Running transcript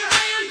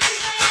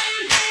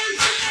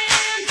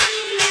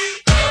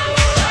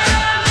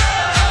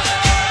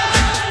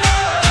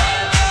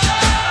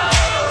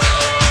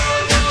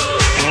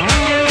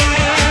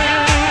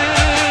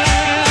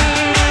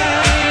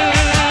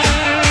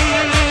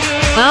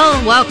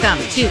Well, welcome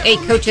to A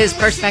Coach's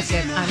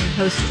Perspective. I'm your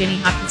host, Jenny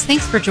Hopkins.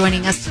 Thanks for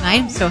joining us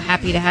tonight. I'm so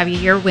happy to have you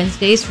here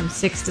Wednesdays from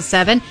 6 to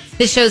 7.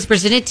 This show is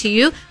presented to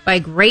you by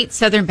Great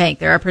Southern Bank.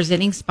 They're our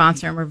presenting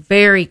sponsor, and we're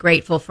very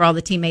grateful for all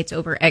the teammates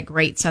over at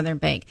Great Southern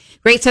Bank.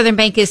 Great Southern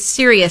Bank is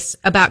serious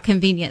about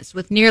convenience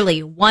with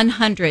nearly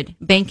 100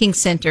 banking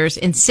centers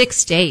in 6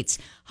 states,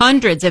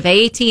 hundreds of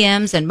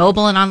ATMs and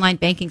mobile and online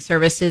banking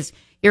services.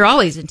 You're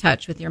always in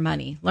touch with your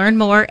money. Learn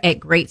more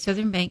at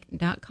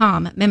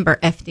greatsouthernbank.com, member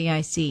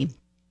FDIC.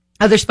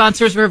 Other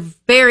sponsors we're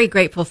very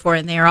grateful for,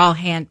 and they are all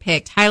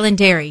hand-picked. Highland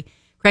Dairy,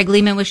 Craig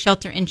Lehman with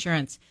Shelter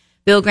Insurance,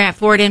 Bill Grant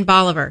Ford in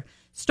Bolivar,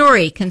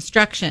 Story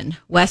Construction,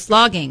 West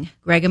Logging,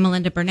 Greg and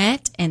Melinda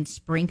Burnett, and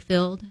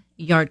Springfield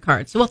Yard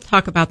Cards. So we'll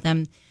talk about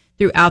them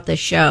throughout the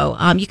show.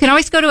 You can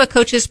always go to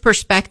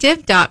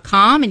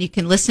acoachesperspective.com, and you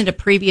can listen to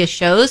previous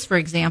shows. For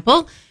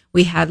example,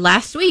 we had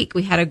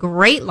a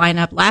great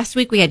lineup. Last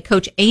week we had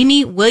Coach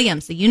Amy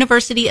Williams, the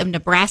University of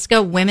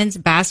Nebraska women's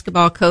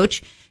basketball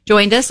coach,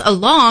 joined us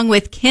along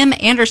with Kim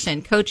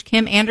Anderson, Coach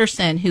Kim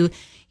Anderson, who,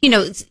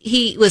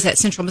 he was at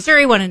Central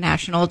Missouri, won a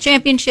national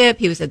championship.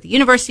 He was at the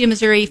University of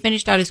Missouri,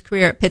 finished out his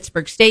career at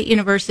Pittsburgh State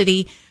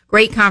University.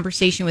 Great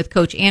conversation with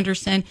Coach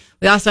Anderson.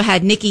 We also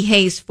had Nikki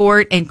Hayes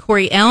Fort and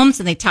Corey Elms,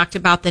 and they talked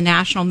about the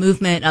national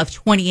movement of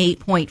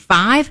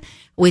 28.5,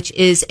 which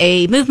is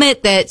a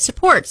movement that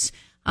supports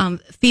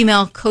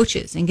female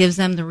coaches and gives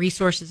them the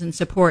resources and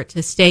support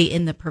to stay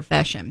in the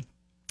profession.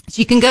 So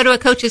you can go to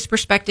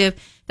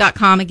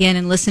acoachesperspective.com again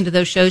and listen to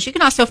those shows. You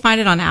can also find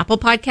it on Apple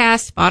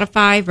Podcasts,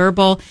 Spotify,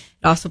 Verbal.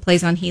 It also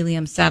plays on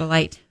Helium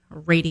Satellite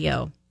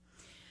Radio.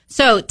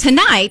 So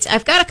tonight,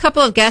 I've got a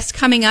couple of guests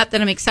coming up that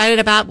I'm excited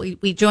about. We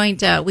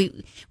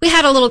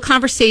had a little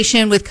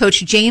conversation with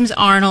Coach James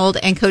Arnold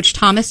and Coach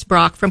Tomas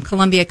Brock from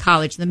Columbia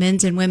College, the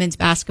men's and women's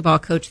basketball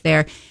coach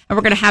there. And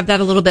we're going to have that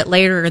a little bit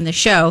later in the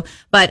show.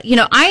 But,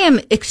 I am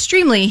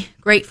extremely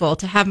grateful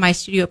to have my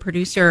studio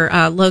producer,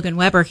 Logan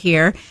Weber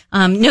here.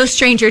 No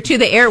stranger to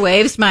the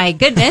airwaves, my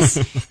goodness.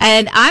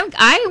 And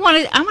I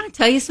want to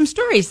tell you some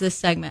stories this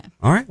segment.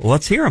 All right. Well,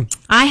 let's hear them.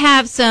 I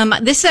have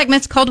this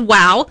segment's called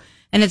Wow.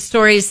 And it's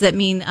stories that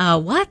mean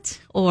what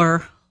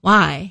or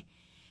why.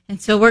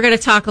 And so we're going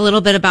to talk a little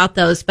bit about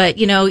those. But,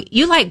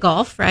 you like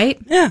golf, right?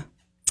 Yeah.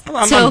 Well,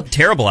 I'm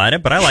terrible at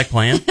it, but I like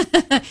playing.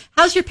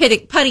 How's your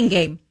putting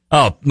game?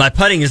 Oh, my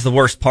putting is the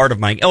worst part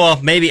of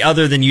maybe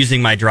other than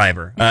using my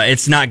driver.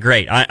 It's not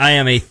great. I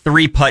am a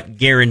 3-putt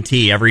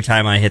guarantee every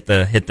time I hit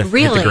the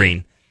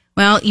green.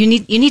 Well, you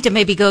need to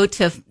maybe go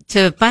to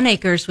Fun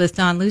Acres with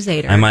Don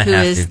Luzader, who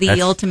is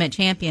the ultimate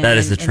champion. That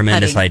is a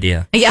tremendous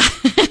idea. Yeah,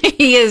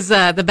 he is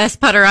the best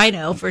putter I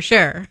know for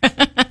sure.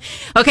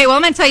 Okay, well,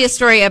 I'm going to tell you a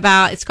story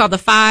it's called the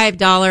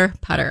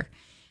 $5 putter.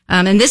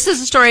 And this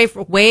is a story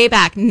from way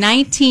back,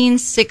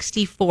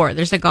 1964.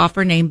 There's a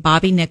golfer named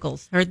Bobby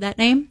Nichols. Heard that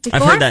name before?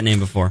 I've heard that name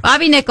before.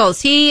 Bobby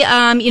Nichols. He,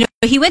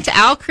 he went to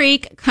Owl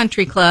Creek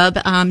Country Club,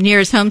 near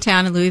his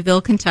hometown in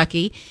Louisville,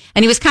 Kentucky.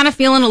 And he was kind of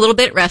feeling a little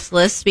bit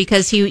restless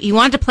because he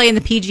wanted to play in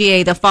the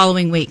PGA the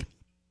following week.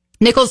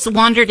 Nichols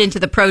wandered into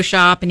the pro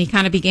shop and he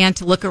kind of began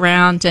to look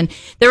around, and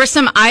there were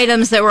some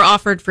items that were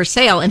offered for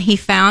sale, and he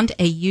found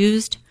a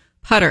used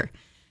putter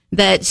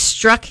that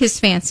struck his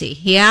fancy.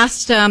 He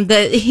asked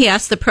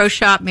the pro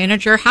shop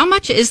manager, "How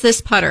much is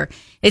this putter?"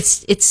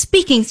 It's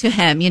speaking to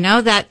him,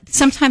 that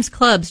sometimes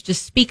clubs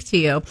just speak to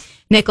you.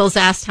 Nichols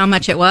asked how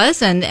much it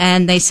was,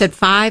 and they said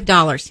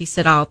 $5. He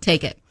said, "I'll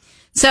take it."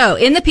 So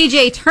in the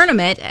PGA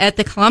tournament at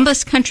the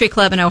Columbus Country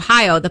Club in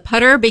Ohio, the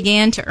putter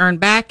began to earn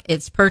back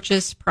its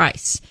purchase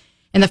price.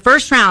 In the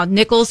first round,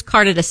 Nichols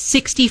carded a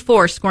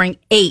 64, scoring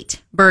 8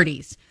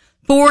 birdies.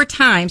 4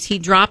 times he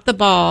dropped the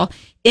ball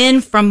in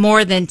from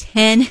more than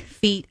 10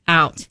 feet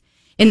out.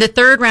 In the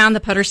third round, the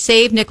putter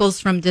saved Nichols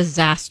from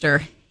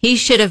disaster. He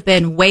should have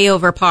been way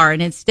over par,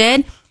 and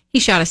instead, he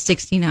shot a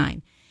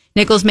 69.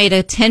 Nichols made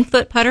a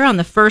 10-foot putter on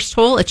the first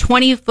hole, a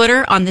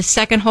 20-footer on the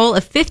second hole, a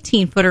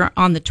 15-footer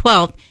on the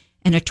 12th,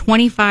 and a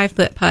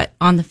 25-foot putt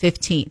on the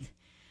 15th.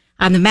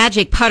 The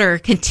magic putter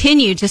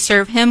continued to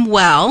serve him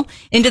well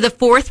into the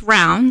 4th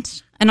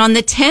round, and on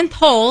the 10th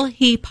hole,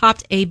 he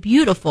popped a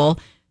beautiful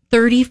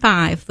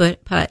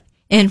 35-foot putt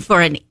in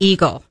for an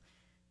eagle.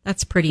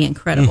 That's pretty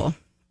incredible.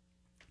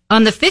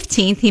 On the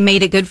 15th, he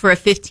made it good for a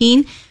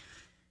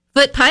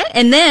 15-foot putt,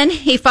 and then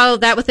he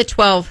followed that with a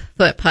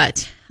 12-foot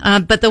putt.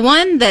 But the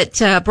one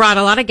that brought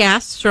a lot of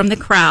gasps from the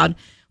crowd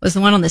was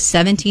the one on the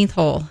 17th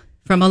hole.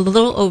 From a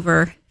little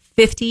over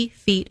 50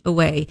 feet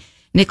away,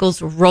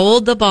 Nichols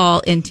rolled the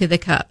ball into the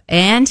cup,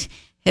 and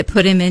it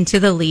put him into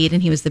the lead,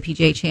 and he was the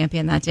PGA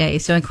champion that day.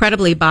 So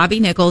incredibly, Bobby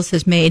Nichols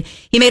made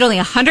only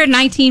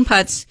 119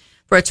 putts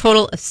for a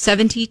total of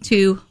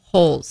 72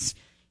 holes.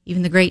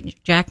 Even the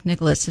great Jack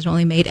Nicklaus has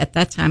only made, at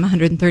that time,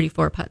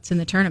 134 putts in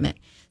the tournament.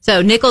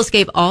 So Nichols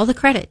gave all the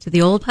credit to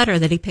the old putter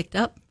that he picked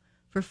up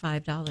for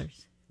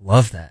 $5.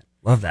 Love that.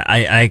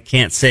 I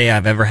can't say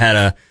I've ever had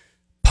a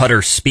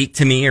putter speak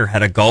to me or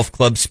had a golf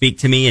club speak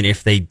to me, and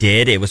if they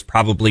did, it was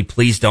probably,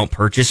 "Please don't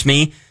purchase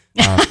me."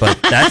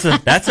 But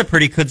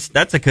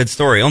that's a good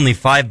story. Only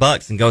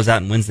 $5 and goes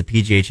out and wins the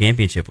PGA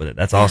Championship with it.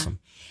 That's awesome.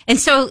 And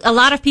so a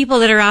lot of people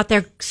that are out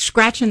there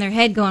scratching their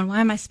head going,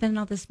 why am I spending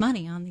all this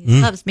money on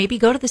these clubs? Maybe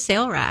go to the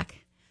sale rack,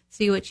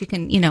 see what you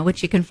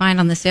can find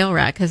on the sale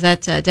rack, because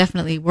that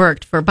definitely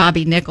worked for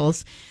Bobby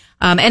Nichols.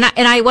 And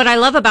what I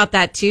love about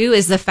that too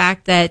is the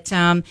fact that,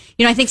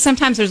 I think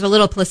sometimes there's a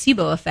little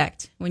placebo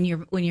effect when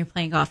you're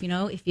playing golf.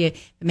 If it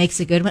makes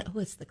a good one,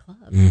 it's the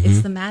club,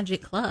 it's the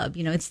magic club,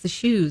 it's the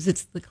shoes,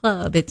 it's the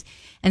club.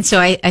 And so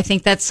I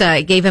think that's,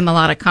 gave him a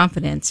lot of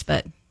confidence,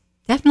 but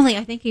definitely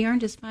I think he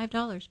earned his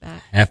 $5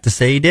 back. Have to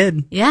say he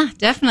did. Yeah,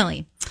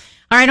 definitely.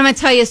 All right. I'm going to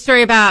tell you a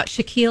story about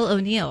Shaquille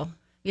O'Neal.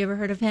 You ever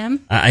heard of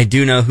him? I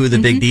do know who the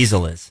Big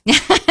Diesel is.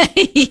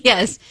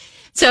 Yes.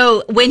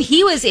 So when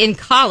he was in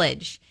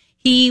college,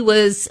 he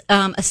was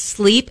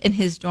asleep in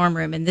his dorm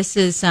room. And this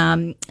is,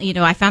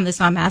 I found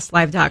this on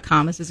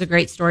masslive.com. This is a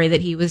great story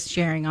that he was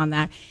sharing on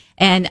that.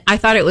 And I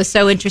thought it was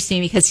so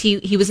interesting because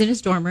he was in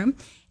his dorm room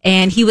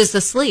and he was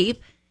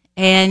asleep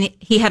and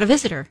he had a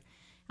visitor.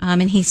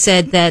 And he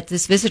said that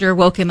this visitor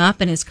woke him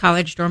up in his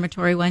college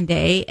dormitory one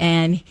day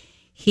and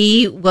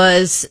he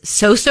was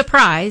so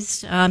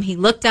surprised. He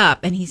looked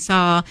up and he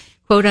saw,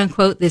 quote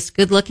unquote, this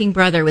good looking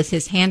brother with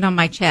his hand on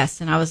my chest.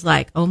 And I was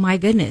like, oh my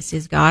goodness,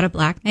 is God a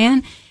black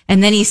man?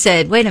 And then he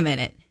said, wait a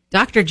minute,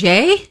 Dr.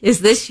 J, is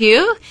this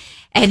you?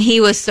 And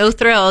he was so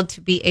thrilled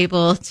to be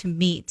able to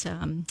meet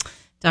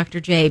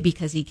Dr. J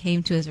because he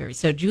came to his Irving.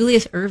 So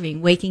Julius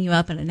Irving waking you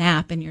up in a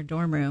nap in your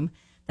dorm room,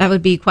 that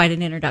would be quite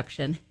an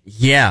introduction.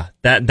 Yeah,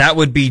 that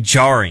would be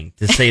jarring,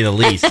 to say the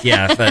least.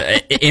 Yeah, if an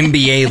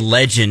NBA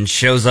legend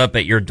shows up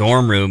at your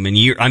dorm room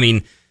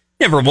and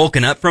never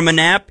woken up from a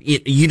nap.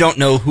 You don't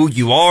know who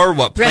you are,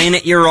 what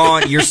planet you're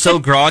on. You're so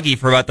groggy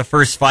for about the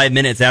first 5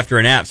 minutes after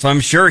a nap. So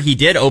I'm sure he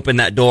did open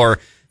that door,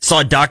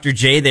 saw Dr.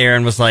 J there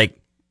and was like,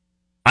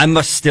 I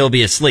must still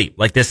be asleep.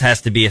 Like this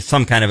has to be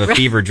some kind of a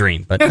fever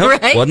dream. But nope,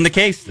 wasn't the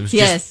case. It was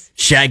just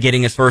Shaq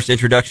getting his first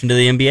introduction to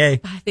the NBA.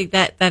 I think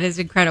that is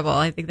incredible.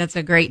 I think that's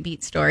a great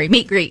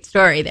meet greet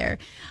story there.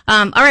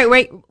 All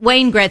right,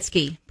 Wayne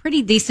Gretzky,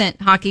 pretty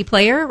decent hockey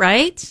player,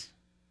 right?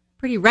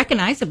 Pretty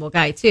recognizable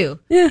guy too.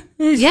 Yeah.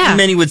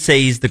 Many would say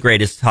he's the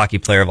greatest hockey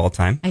player of all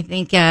time. I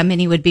think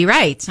many would be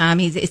right.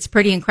 It's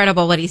pretty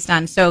incredible what he's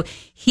done. So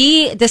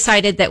he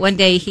decided that one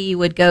day he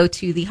would go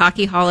to the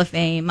Hockey Hall of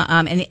Fame,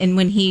 and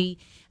when he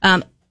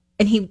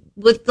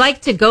would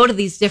like to go to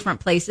these different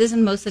places,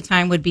 and most of the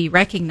time would be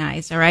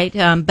recognized. All right,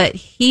 but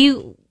he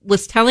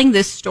was telling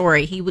this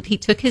story. He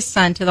took his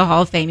son to the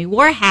Hall of Fame. He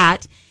wore a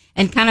hat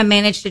and kind of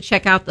managed to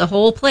check out the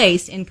whole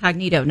place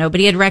incognito.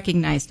 Nobody had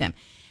recognized him.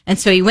 And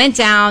so he went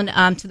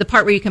down to the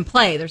part where you can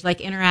play. There's like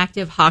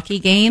interactive hockey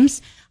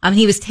games.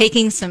 He was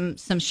taking some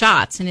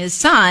shots, and his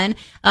son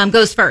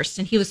goes first,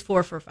 and he was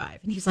 4 for 5.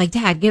 And he's like,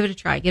 Dad, give it a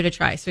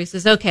try. So he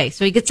says, okay.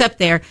 So he gets up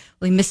there.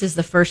 Well, he misses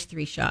the first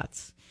 3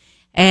 shots.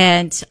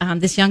 And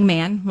this young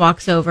man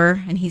walks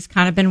over, and he's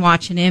kind of been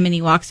watching him, and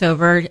he walks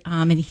over,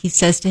 and he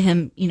says to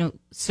him,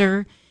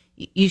 sir,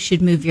 you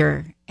should move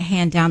your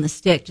hand down the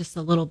stick just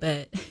a little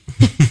bit.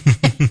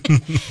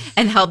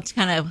 And helped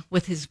kind of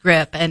with his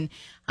grip. And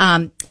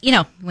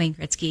Wayne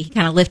Gretzky, he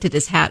kind of lifted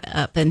his hat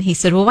up and he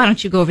said, well, why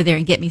don't you go over there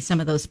and get me some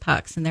of those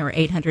pucks? And there were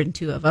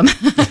 802 of them.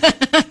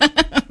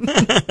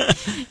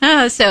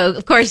 So,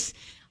 of course,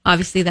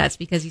 obviously that's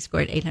because he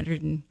scored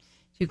 802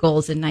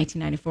 goals in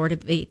 1994 to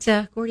beat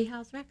Gordie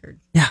Howe's record.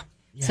 Yeah.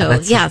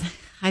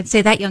 I'd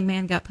say that young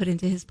man got put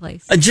into his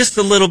place. Just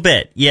a little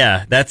bit.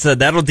 Yeah.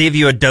 That'll give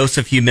you a dose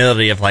of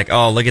humility of like,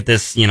 oh, look at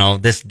this,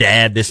 this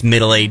dad, this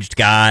middle-aged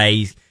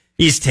guy.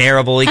 He's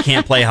terrible. He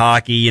can't play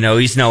hockey.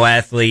 He's no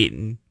athlete.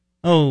 And,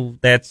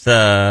 that's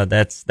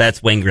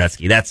Wayne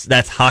Gretzky.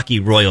 That's hockey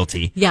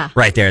royalty. Yeah.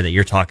 Right there that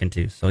you're talking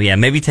to. So yeah,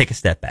 maybe take a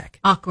step back.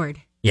 Awkward.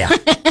 Yeah.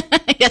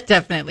 Yeah,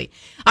 definitely.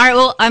 All right.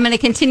 Well, I'm going to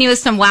continue with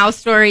some wow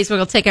stories.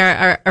 We'll take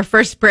our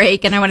first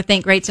break. And I want to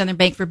thank Great Southern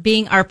Bank for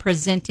being our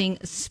presenting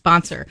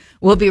sponsor.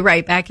 We'll be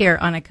right back here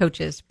on A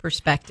Coach's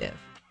Perspective.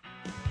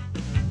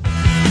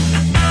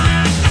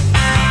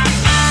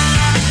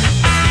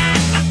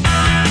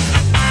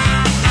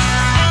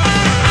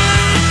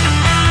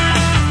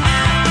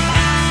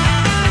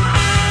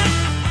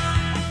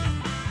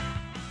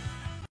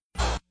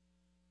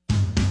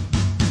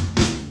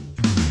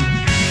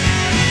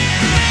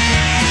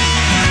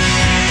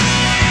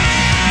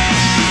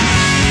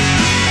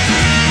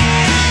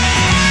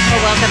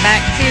 Welcome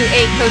back to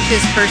A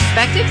Coach's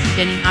Perspective.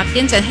 Jenny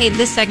Hopkins. And hey,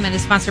 this segment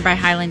is sponsored by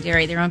Highland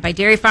Dairy. They're owned by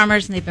dairy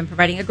farmers, and they've been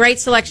providing a great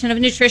selection of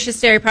nutritious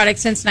dairy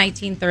products since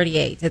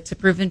 1938. It's a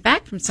proven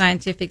fact from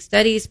scientific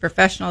studies,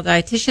 professional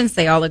dietitians.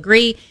 They all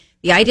agree.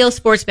 The ideal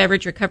sports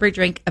beverage recovery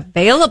drink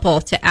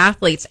available to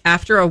athletes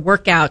after a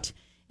workout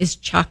is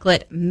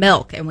chocolate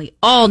milk. And we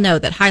all know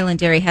that Highland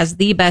Dairy has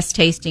the best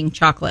tasting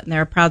chocolate, and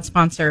they're a proud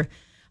sponsor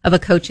of A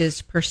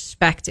Coach's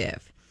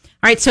Perspective.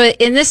 All right, so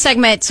in this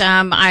segment,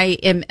 I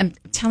am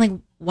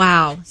telling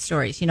wow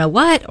stories. You know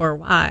what or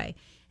why?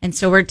 And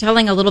so we're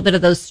telling a little bit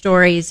of those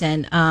stories,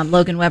 and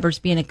Logan Weber's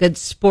being a good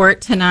sport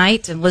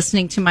tonight and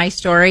listening to my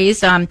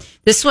stories.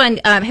 This one,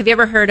 have you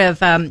ever heard of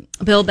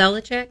Bill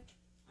Belichick?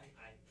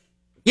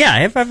 Yeah,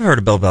 I've heard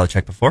of Bill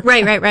Belichick before.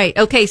 Right.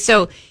 Okay,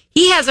 so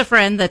he has a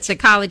friend that's a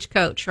college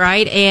coach,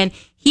 right? And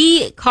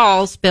he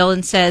calls Bill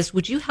and says,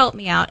 would you help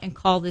me out and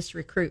call this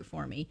recruit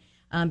for me?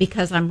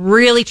 Because I'm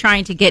really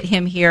trying to get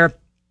him here.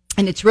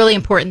 And it's really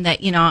important that,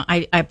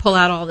 I pull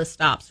out all the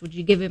stops. Would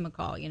you give him a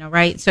call,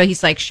 right? So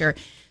he's like, sure.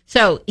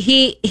 So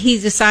he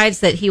decides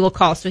that he will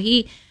call. So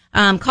he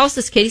calls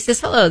this kid. He says,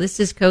 hello, this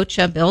is Coach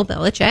Bill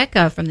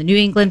Belichick from the New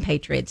England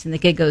Patriots. And the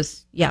kid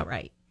goes, yeah,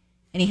 right.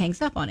 And he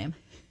hangs up on him.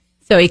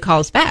 So he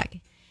calls back.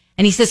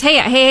 And he says,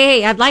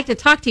 hey, I'd like to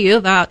talk to you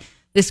about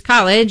this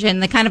college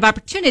and the kind of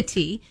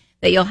opportunity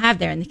that you'll have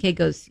there. And the kid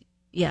goes,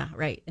 yeah,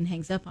 right, and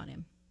hangs up on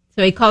him.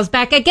 So he calls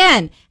back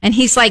again. And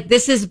he's like,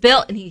 this is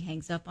Bill. And he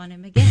hangs up on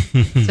him again.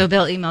 So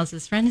Bill emails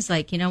his friend. He's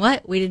like, you know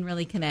what? We didn't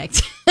really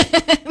connect.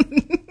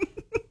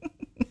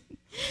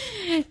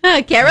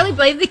 Can't really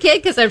blame the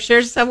kid because I'm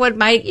sure someone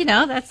might,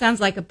 that sounds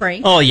like a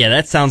prank. Oh, yeah,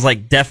 that sounds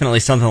like definitely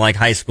something like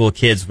high school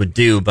kids would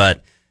do.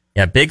 But,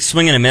 yeah, big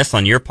swing and a miss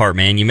on your part,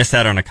 man. You missed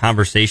out on a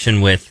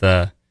conversation with,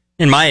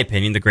 in my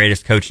opinion, the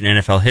greatest coach in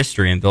NFL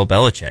history, and Bill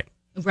Belichick.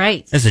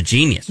 Right. That's a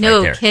genius right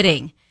there.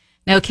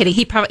 No kidding.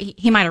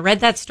 He might have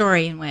read that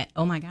story and went,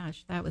 oh, my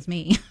gosh, that was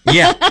me.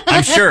 Yeah,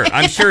 I'm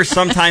sure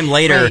sometime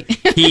later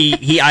right.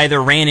 he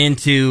either ran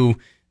into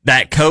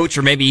that coach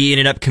or maybe he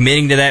ended up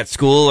committing to that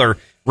school or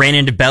ran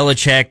into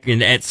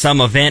Belichick at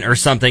some event or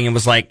something and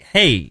was like,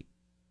 hey,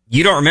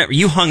 you don't remember?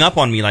 You hung up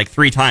on me like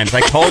 3 times.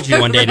 I called you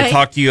one day right. to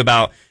talk to you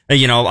about,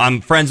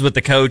 I'm friends with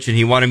the coach and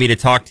he wanted me to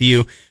talk to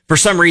you. For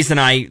some reason,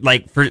 I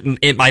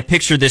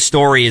picture this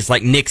story as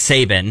like Nick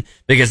Saban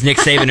because Nick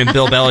Saban and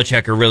Bill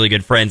Belichick are really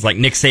good friends. Like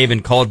Nick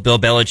Saban called Bill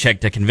Belichick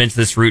to convince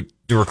this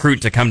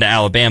recruit to come to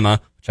Alabama,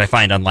 which I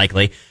find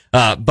unlikely.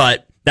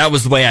 But that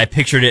was the way I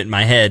pictured it in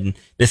my head. And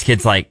this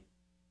kid's like,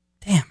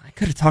 damn, I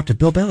could have talked to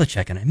Bill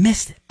Belichick and I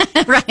missed it.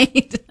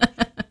 Right.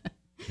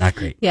 Not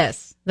great.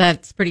 Yes,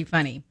 that's pretty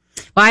funny.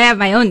 Well, I have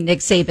my own Nick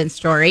Saban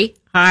story.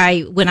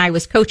 When I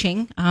was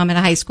coaching at a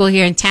high school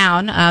here in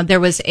town, there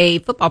was a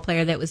football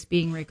player that was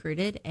being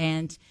recruited,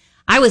 and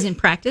I was in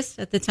practice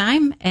at the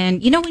time.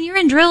 And, when you're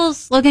in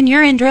drills, Logan,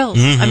 you're in drills.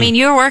 Mm-hmm. I mean,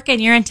 you're working,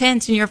 you're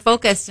intense, and you're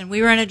focused. And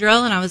we were in a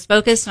drill, and I was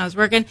focused, and I was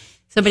working.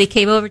 Somebody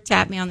came over,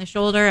 tapped me on the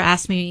shoulder,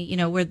 asked me,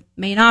 where the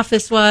main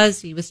office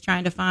was. He was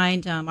trying to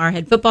find our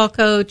head football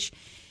coach.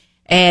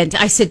 And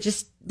I said,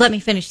 just let me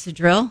finish the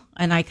drill.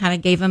 And I kind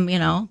of gave him,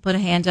 put a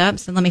hand up,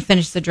 said, let me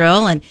finish the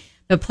drill. And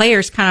the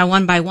players kind of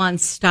one by one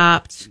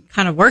stopped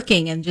kind of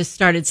working and just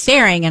started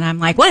staring. And I'm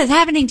like, what is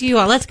happening to you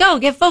all? Let's go,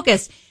 get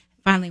focused.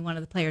 Finally, one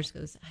of the players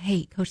goes,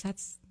 hey, coach,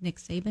 that's Nick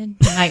Saban.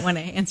 You might want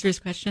to answer his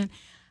question.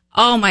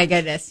 Oh, my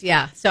goodness.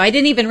 Yeah. So I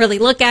didn't even really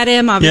look at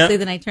him. Obviously,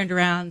 Then I turned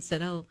around and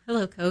said, oh,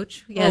 hello,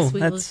 coach. Yes,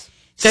 we will.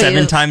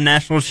 7-time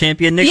national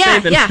champion Nick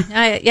Saban.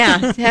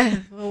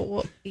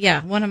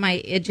 Yeah. One of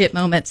my idiot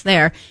moments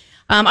there.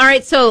 All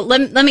right. So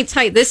let me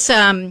tell you this.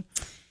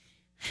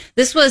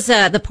 This was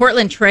the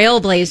Portland Trail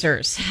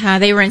Blazers.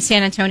 They were in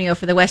San Antonio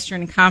for the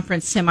Western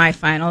Conference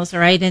semifinals. All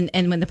right.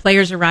 And when the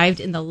players arrived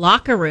in the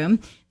locker room,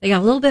 they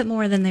got a little bit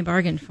more than they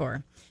bargained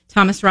for.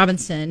 Thomas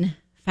Robinson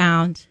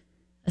found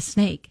a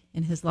snake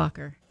in his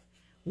locker.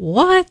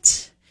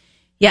 What?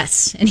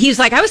 Yes. And he was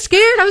like, I was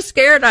scared.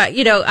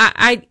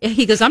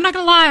 He goes, I'm not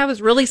going to lie. I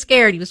was really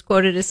scared. He was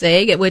quoted as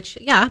saying, which,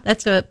 yeah,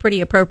 that's a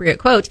pretty appropriate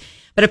quote.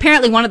 But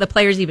apparently one of the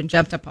players even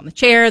jumped up on the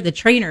chair. The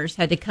trainers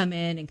had to come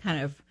in and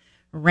kind of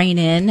rein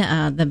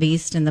in the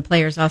beast. And the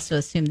players also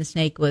assumed the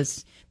snake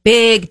was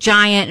big,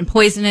 giant, and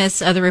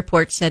poisonous. Other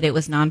reports said it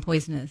was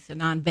non-poisonous,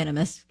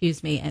 non-venomous,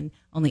 and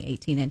only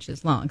 18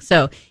 inches long.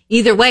 So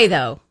either way,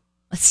 though,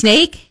 a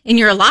snake in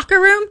your locker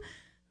room?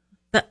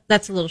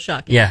 That's a little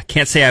shocking. Yeah,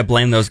 can't say I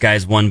blame those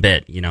guys one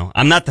bit.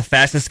 I'm not the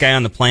fastest guy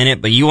on the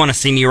planet, but you want to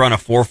see me run a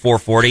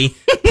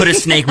 4.40? Put a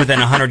snake within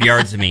 100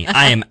 yards of me.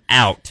 I am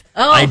out.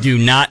 Oh. I do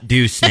not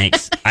do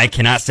snakes. I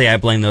cannot say I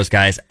blame those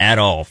guys at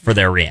all for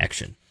their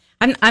reaction.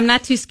 I'm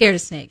not too scared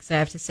of snakes, I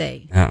have to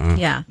say.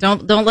 Yeah,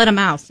 don't let a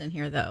mouse in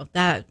here though.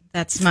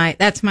 That's my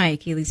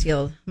Achilles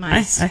heel.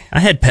 Mice. I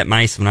had pet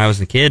mice when I was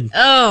a kid.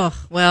 Oh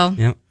well.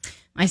 Yep.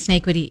 My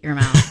snake would eat your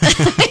mouth.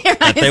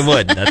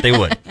 That they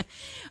would.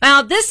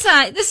 Well, this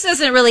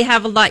doesn't really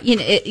have a lot,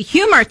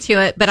 humor to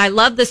it, but I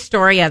love the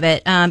story of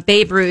it.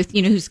 Babe Ruth,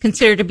 who's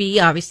considered to be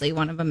obviously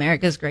one of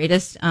America's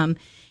greatest,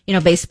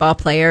 baseball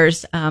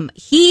players.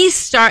 Having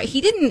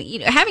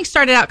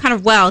started out kind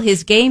of well,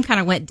 his game kind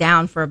of went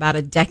down for about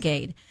a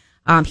decade.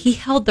 He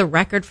held the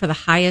record for the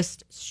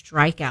highest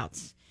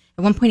strikeouts.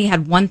 At one point, he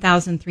had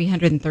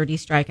 1,330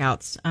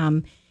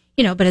 strikeouts.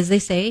 But as they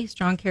say,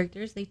 strong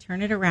characters, they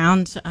turn it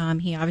around.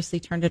 He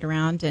obviously turned it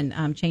around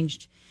and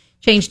changed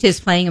his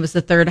playing. It was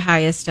the third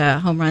highest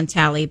home run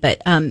tally.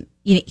 But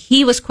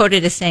he was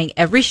quoted as saying,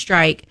 every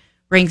strike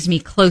brings me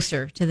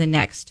closer to the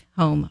next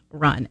home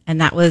run. And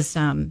that was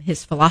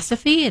his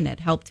philosophy, and it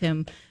helped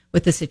him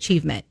with this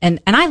achievement. And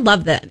I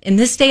love that. In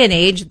this day and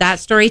age, that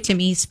story to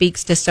me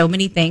speaks to so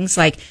many things.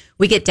 Like,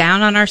 we get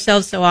down on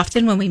ourselves so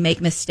often when we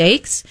make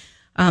mistakes,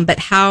 but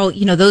how,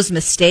 those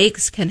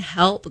mistakes can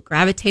help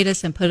gravitate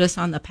us and put us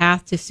on the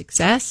path to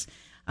success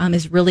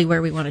is really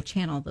where we want to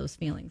channel those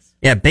feelings.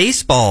 Yeah,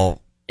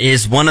 baseball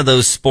is one of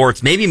those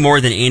sports, maybe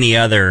more than any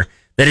other,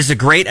 that is a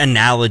great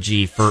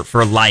analogy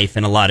for life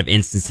in a lot of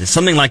instances.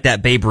 Something like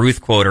that Babe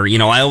Ruth quote, or,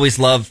 I always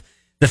love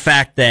the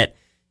fact that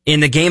in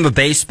the game of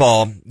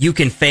baseball, you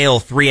can fail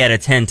 3 out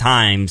of 10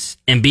 times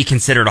and be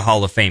considered a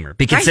Hall of Famer,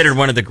 be considered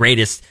one of the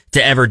greatest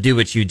to ever do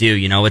what you do.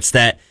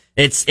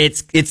 It's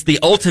the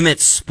ultimate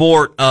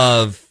sport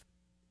of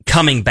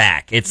coming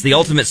back. It's the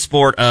ultimate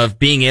sport of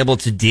being able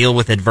to deal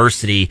with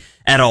adversity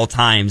at all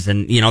times.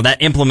 And,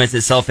 that implements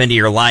itself into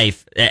your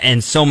life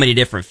and so many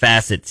different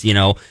facets,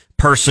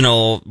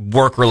 personal,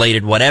 work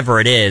related, whatever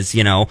it is,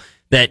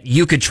 that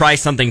you could try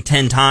something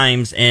 10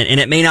 times and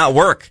it may not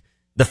work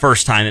the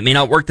first time. It may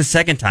not work the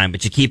second time,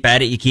 but you keep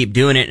at it, you keep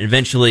doing it, and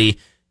eventually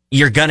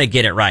you're going to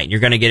get it right. You're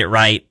going to get it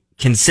right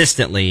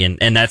consistently.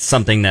 And that's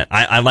something that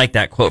I like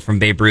that quote from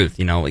Babe Ruth,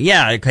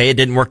 it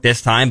didn't work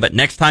this time, but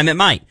next time it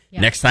might. Yeah.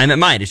 Next time it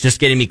might. It's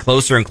just getting me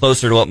closer and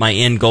closer to what my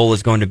end goal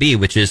is going to be,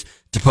 which is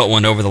to put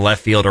one over the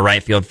left field or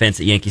right field fence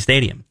at Yankee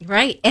Stadium.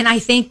 Right. And I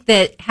think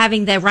that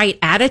having the right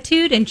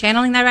attitude and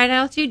channeling that right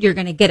attitude, you're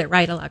going to get it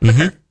right a lot quicker.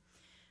 Mm-hmm.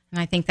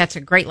 And I think that's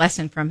a great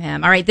lesson from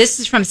him. All right.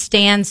 This is from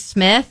Stan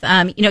Smith.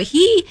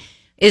 He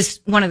is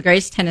one of the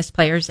greatest tennis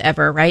players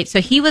ever, right? So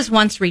he was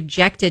once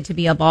rejected to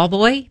be a ball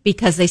boy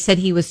because they said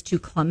he was too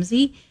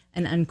clumsy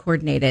and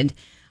uncoordinated.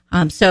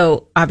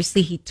 So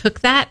obviously he took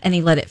that and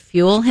he let it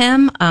fuel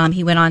him.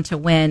 He went on to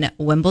win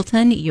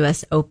Wimbledon,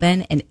 U.S.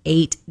 Open, and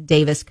 8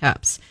 Davis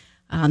Cups.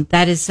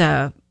 That is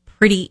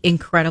pretty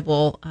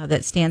incredible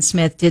that Stan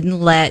Smith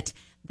didn't let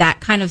that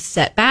kind of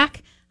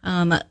setback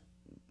hold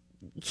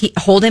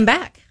him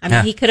back.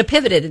 He could have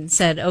pivoted and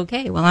said,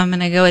 okay, well, I'm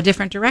going to go a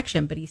different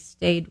direction, but he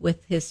stayed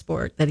with his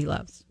sport that he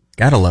loves.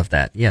 Gotta love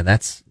that. Yeah,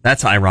 that's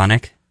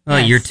ironic. Oh,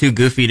 yes. You're too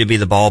goofy to be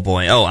the ball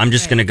boy. Oh, I'm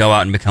just going to go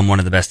out and become one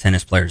of the best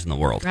tennis players in the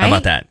world. Right? How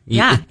about that?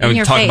 I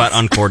would talk about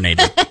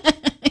uncoordinated.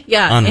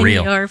 Yeah,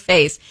 unreal. In your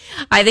face.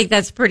 I think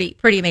that's pretty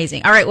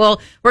amazing. All right,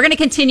 well, we're going to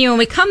continue. When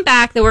we come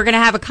back, then we're going to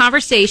have a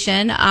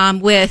conversation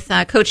with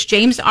Coach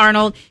James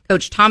Arnold,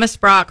 Coach Tomas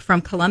Brock from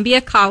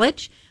Columbia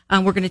College.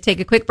 We're going to take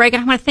a quick break.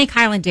 And I want to thank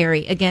Highland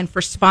Dairy again for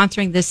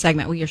sponsoring this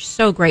segment. We are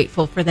so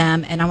grateful for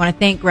them. And I want to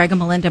thank Greg and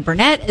Melinda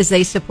Burnett as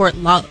they support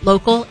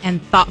local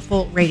and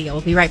thoughtful radio.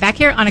 We'll be right back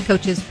here on A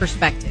Coach's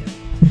Perspective.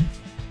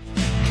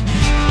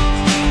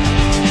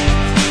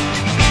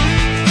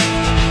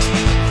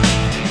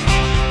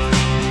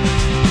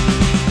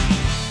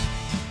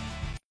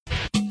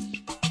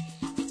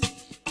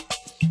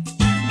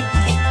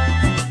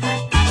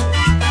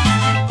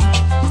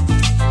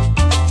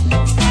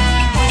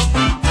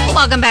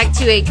 Welcome back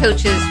to A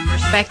Coach's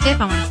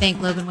Perspective. I want to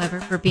thank Logan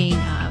Weber for being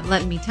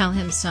letting me tell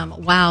him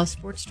some wow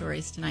sports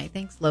stories tonight.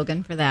 Thanks,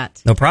 Logan, for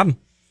that. No problem.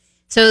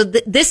 So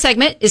this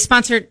segment is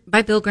sponsored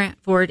by Bill Grant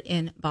Ford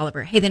in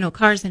Bolivar. Hey, they know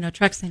cars, they know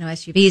trucks, they know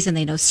SUVs, and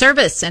they know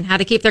service and how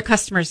to keep their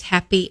customers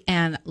happy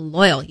and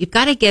loyal. You've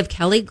got to give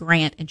Kelly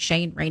Grant and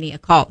Shane Rainey a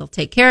call. They'll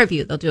take care of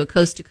you. They'll do a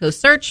coast-to-coast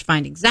search,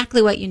 find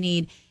exactly what you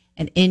need,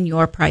 and in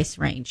your price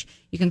range.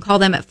 You can call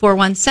them at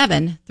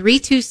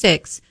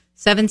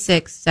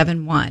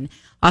 417-326-7671.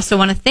 Also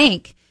want to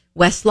thank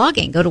West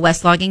Logging. Go to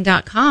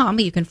westlogging.com.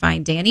 You can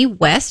find Danny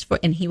West,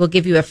 and he will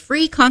give you a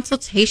free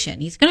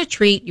consultation. He's going to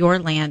treat your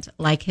land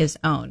like his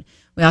own.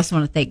 We also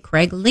want to thank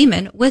Craig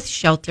Lehman with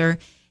Shelter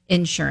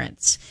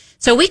Insurance.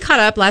 So we caught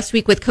up last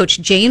week with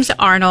Coach James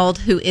Arnold,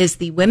 who is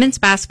the women's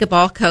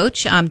basketball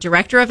coach,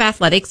 director of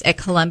athletics at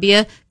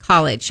Columbia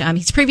College.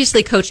 He's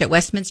previously coached at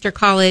Westminster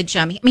College.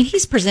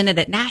 He's presented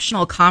at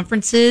national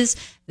conferences,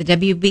 the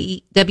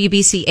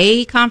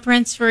WBCA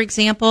conference, for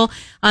example.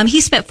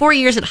 He spent 4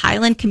 years at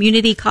Highland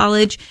Community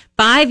College,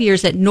 5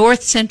 years at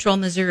North Central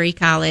Missouri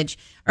College,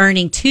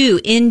 earning 2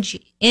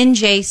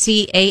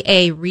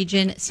 NJCAA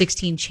Region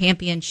 16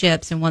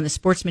 championships and won the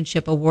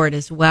Sportsmanship Award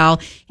as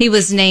well. He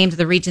was named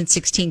the Region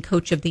 16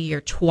 Coach of the Year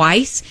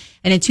twice.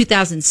 And in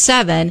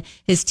 2007,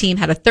 his team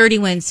had a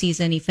 30-win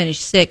season. He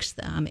finished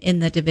 6th in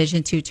the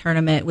Division II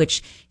tournament,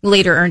 which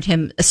later earned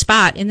him a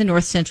spot in the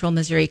North Central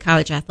Missouri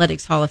College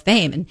Athletics Hall of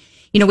Fame. And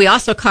we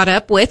also caught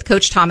up with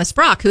Coach Tomas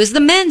Brock, who is the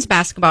men's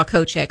basketball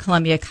coach at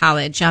Columbia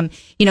College.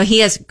 He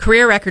has a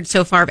career record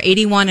so far of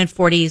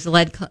 81-40. He's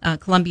led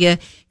Columbia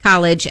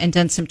College and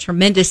done some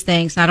tremendous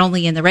things, not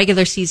only in the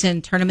regular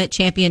season tournament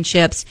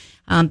championships,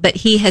 but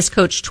he has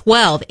coached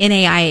 12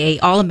 NAIA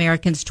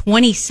All-Americans,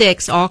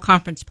 26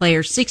 All-Conference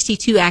players,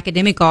 62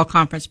 academic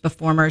All-Conference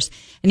performers,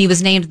 and he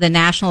was named the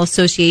National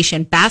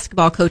Association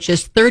Basketball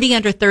Coaches 30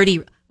 Under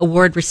 30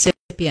 Award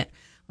recipient,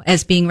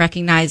 as being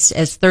recognized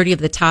as 30 of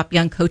the top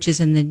young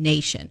coaches in the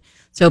nation.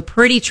 So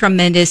pretty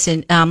tremendous.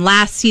 And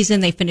last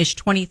season, they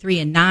finished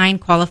 23-9,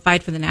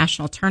 qualified for the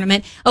national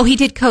tournament. Oh, he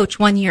did coach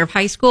 1 year of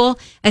high school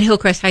at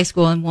Hillcrest High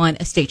School and won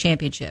a state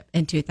championship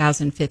in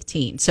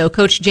 2015. So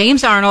Coach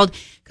James Arnold,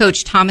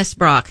 Coach Tomas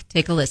Brock,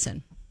 take a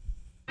listen.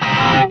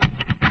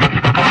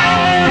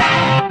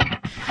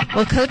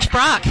 Well, Coach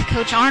Brock,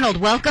 Coach Arnold,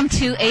 welcome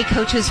to A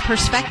Coach's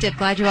Perspective.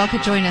 Glad you all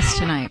could join us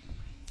tonight.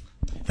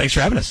 Thanks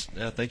for having us.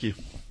 Yeah, thank you.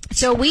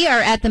 So we are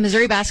at the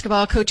Missouri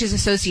Basketball Coaches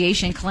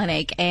Association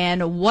Clinic,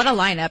 and what a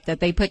lineup that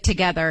they put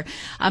together.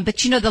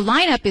 But, you know, the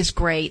lineup is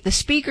great. The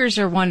speakers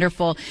are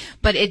wonderful,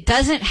 but it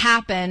doesn't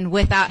happen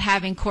without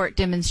having court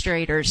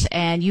demonstrators,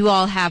 and you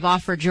all have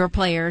offered your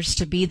players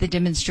to be the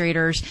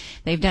demonstrators.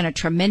 They've done a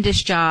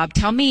tremendous job.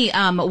 Tell me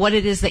what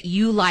it is that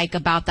you like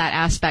about that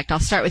aspect. I'll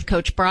start with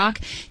Coach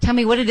Brock. Tell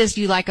me what it is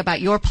you like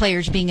about your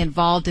players being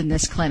involved in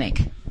this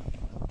clinic.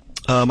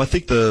 I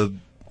think the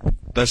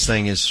best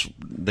thing is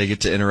they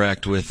get to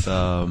interact with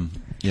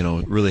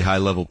really high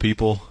level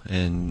people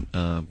and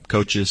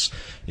coaches.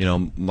 You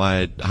know,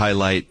 my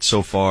highlight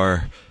so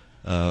far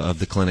of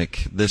the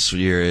clinic this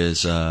year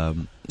is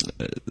an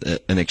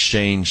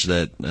exchange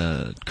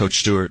that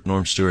Coach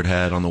Norm Stewart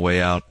had on the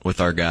way out with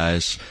our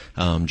guys,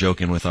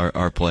 joking with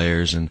our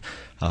players, and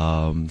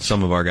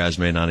some of our guys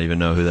may not even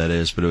know who that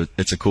is, but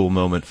it's a cool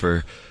moment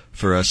for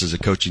us as a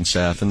coaching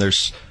staff. And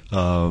there's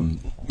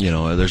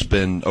there's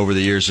been, over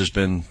the years, there's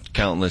been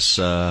countless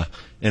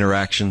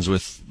interactions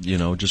with,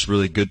 just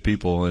really good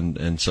people,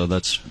 and so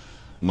that's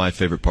my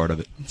favorite part of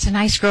it. It's a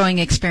nice growing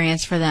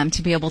experience for them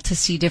to be able to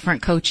see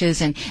different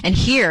coaches and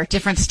hear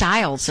different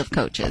styles of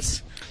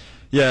coaches.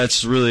 Yeah,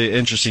 it's really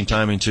interesting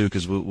timing too,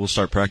 because we'll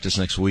start practice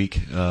next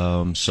week.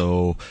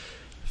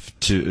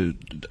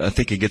 I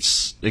think it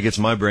gets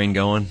my brain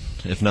going,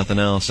 if nothing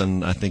else,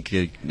 and I think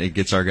it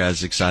gets our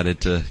guys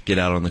excited to get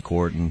out on the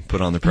court and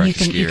put on the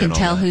practice gear. You can and all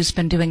tell that. Who's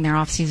been doing their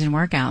off-season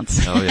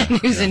workouts. Oh yeah, and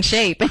who's in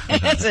shape.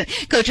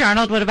 Coach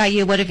Arnold, what about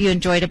you? What have you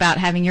enjoyed about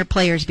having your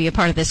players be a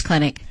part of this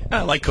clinic?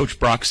 Like Coach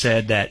Brock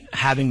said, that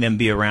having them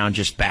be around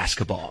just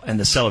basketball and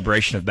the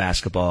celebration of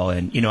basketball,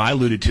 and I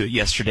alluded to it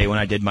yesterday when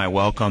I did my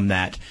welcome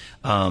that.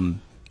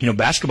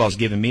 Basketball's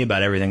given me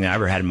about everything that I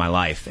ever had in my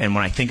life. And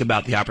when I think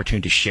about the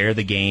opportunity to share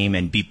the game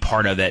and be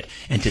part of it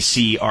and to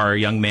see our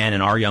young men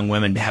and our young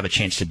women have a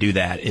chance to do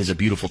that is a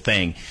beautiful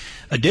thing.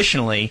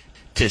 Additionally,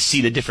 to see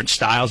the different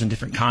styles and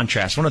different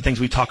contrasts. One of the things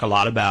we talk a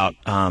lot about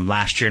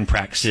last year in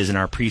practices in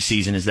our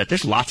preseason is that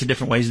there's lots of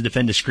different ways to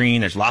defend a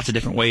screen. There's lots of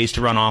different ways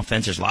to run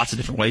offense. There's lots of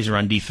different ways to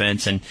run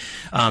defense. And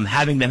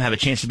having them have a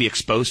chance to be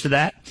exposed to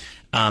that,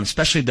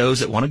 especially those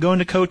that want to go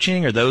into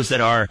coaching or those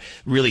that are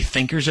really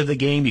thinkers of the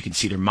game. You can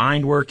see their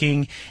mind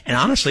working. And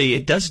honestly,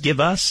 it does give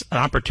us an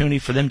opportunity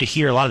for them to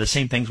hear a lot of the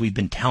same things we've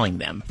been telling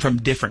them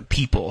from different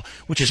people,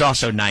 which is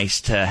also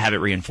nice to have it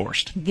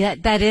reinforced. Yeah,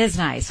 that is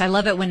nice. I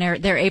love it when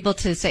they're able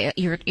to say,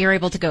 you're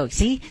able to go,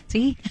 see?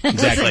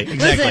 Exactly.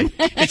 Listen.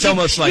 It's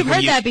almost like You've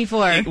heard that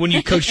before. When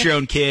you coach your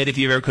own kid, if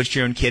you've ever coached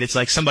your own kid, it's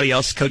like somebody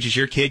else coaches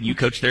your kid, you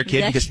coach their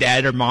kid because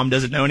dad or mom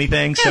doesn't know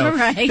anything. So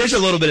right. There's a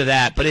little bit of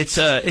that, but it's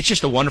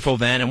just a wonderful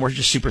event, and we're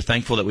just super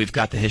thankful that we've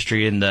got the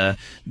history and the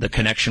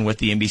connection with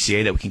the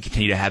NBCA that we can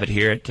continue to have it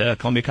here at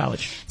Columbia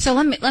College. So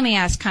let me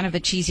ask kind of a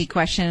cheesy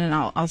question, and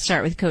I'll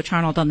start with Coach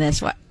Arnold on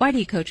this. Why do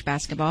you coach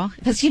basketball?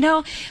 Because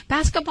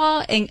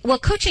basketball and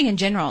coaching in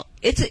general,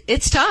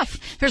 it's tough.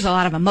 There's a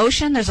lot of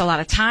emotion, there's a lot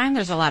of time,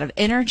 there's a lot of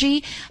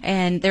energy,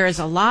 and there is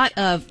a lot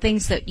of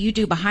things that you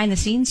do behind the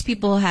scenes.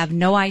 People have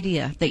no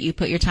idea that you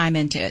put your time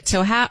into it.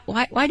 So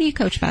why do you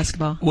coach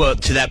basketball? Well,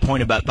 to that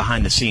point about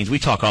behind the scenes, we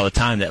talk all the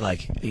time that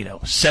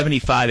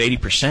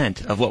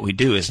 75-80% of what we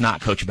do is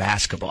not coach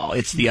basketball.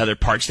 It's the other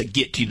parts that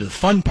get to the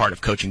fun part of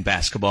coaching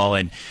basketball.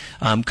 And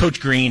Coach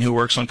Green, who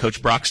works on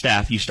Coach Brock's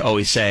staff, used to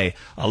always say,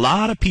 a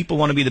lot of people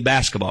want to be the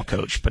basketball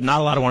coach, but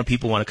not a lot of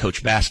people want to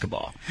coach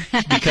basketball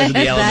because of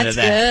the element of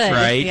that, good.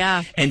 right?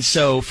 Yeah. And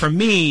so for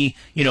me,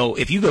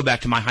 if you go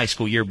back to my high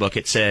school yearbook,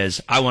 it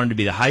says I wanted to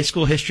be the high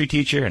school history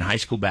teacher and high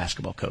school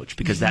basketball coach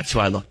because that's who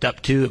I looked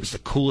up to. It was the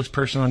coolest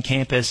person on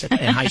campus in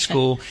high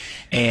school.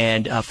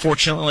 And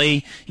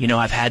fortunately,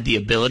 I've had the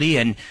ability,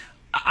 and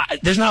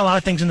there's not a lot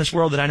of things in this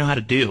world that I know how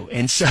to do.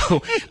 And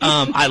so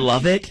I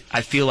love it.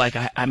 I feel like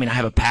I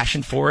have a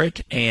passion for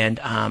it. And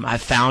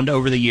I've found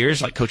over the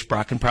years, like Coach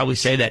Brock can probably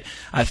say, that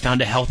I've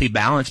found a healthy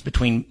balance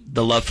between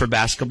the love for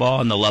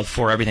basketball and the love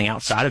for everything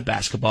outside of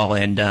basketball.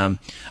 And I'm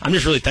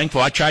just really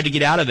thankful. I tried to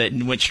get out of it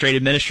and went straight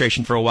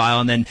administration for a while.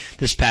 And then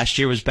this past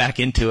year was back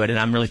into it. And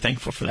I'm really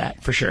thankful for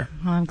that, for sure.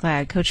 Well, I'm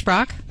glad. Coach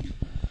Brock?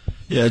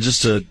 Yeah,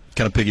 just to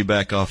kind of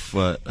piggyback off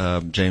what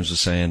James was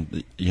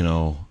saying,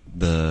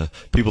 the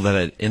people that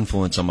had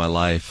influence on my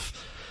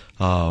life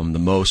the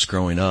most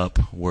growing up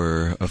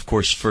were, of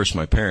course, first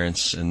my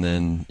parents, and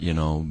then,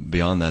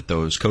 beyond that,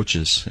 those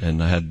coaches.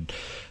 And I had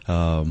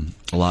a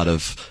lot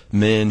of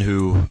men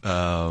who,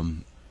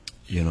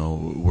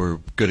 were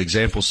good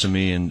examples to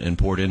me and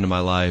poured into my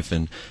life,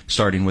 and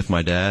starting with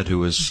my dad, who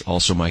was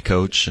also my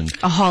coach. And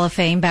a Hall of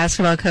Fame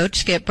basketball coach,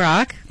 Skip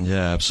Brock.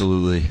 Yeah,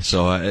 absolutely.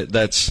 So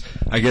that's,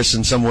 I guess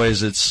in some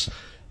ways it's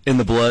in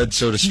the blood,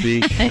 so to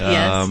speak.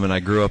 Yes. And I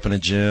grew up in a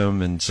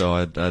gym, and so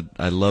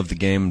I love the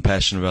game and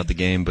passionate about the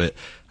game. But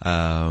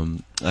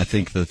I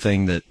think the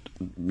thing that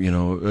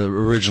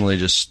originally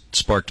just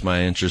sparked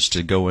my interest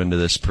to go into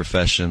this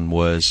profession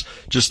was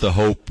just the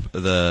hope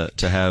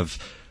to have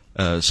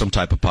some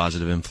type of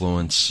positive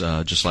influence,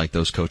 just like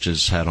those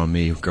coaches had on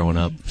me growing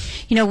up.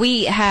 You know,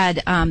 we had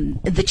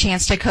the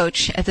chance to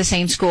coach at the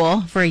same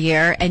school for a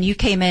year, and you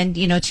came in,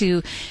 you know,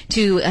 to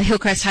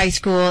Hillcrest High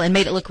School and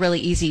made it look really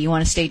easy. You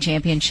won a state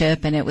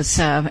championship, and it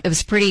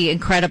was pretty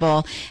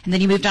incredible. And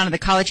then you moved on to the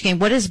college game.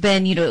 What has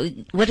been, you know,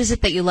 what is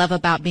it that you love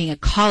about being a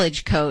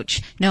college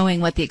coach,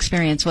 knowing what the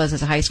experience was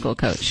as a high school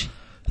coach?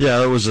 Yeah,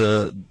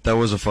 that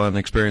was a fun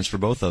experience for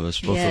both of us.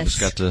 Both of us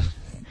got to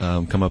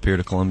come up here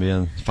to Columbia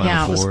and Final Four.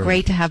 Yeah, it was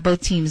great to have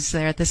both teams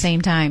there at the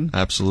same time.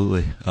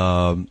 Absolutely.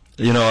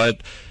 You know,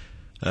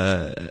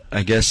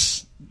 I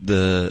guess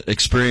the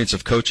experience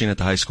of coaching at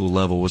the high school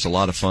level was a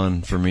lot of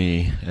fun for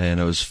me, and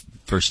it was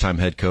first time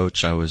head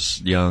coach. I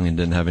was young and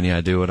didn't have any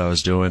idea what I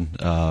was doing.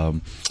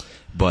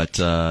 But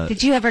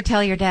did you ever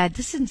tell your dad,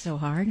 this isn't so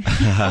hard?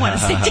 I want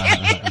to sit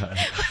down.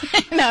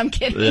 No, I'm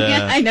kidding.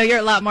 Yeah. I know you're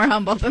a lot more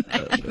humble than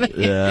that.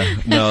 Yeah.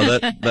 No,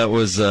 that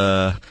was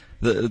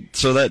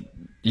so that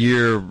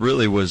year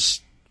really was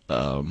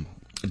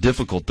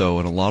difficult, though,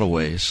 in a lot of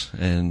ways,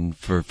 and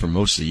for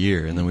most of the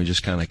year. And then we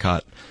just kind of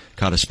caught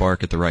a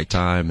spark at the right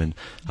time.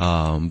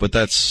 And but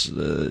that's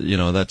you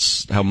know,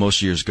 that's how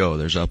most years go.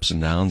 There's ups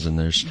and downs, and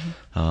there's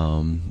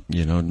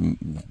you know,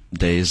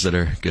 days that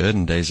are good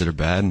and days that are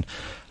bad. And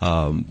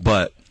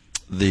but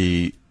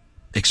the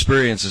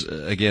experience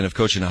again of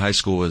coaching a high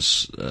school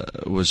was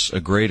a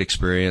great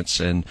experience,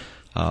 and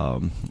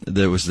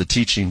there was the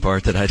teaching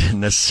part that I didn't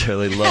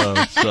necessarily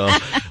love.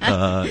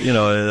 So you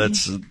know,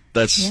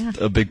 that's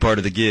a big part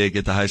of the gig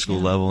at the high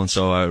school level. And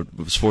so I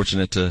was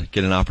fortunate to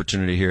get an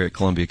opportunity here at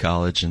Columbia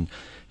College, and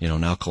you know,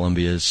 now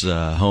Columbia is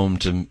home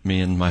to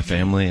me and my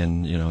family,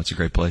 and you know, it's a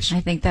great place. I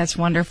think that's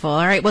wonderful.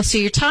 All right, well, so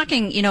you're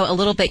talking, you know, a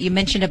little bit. You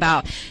mentioned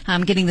about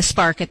getting the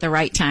spark at the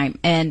right time,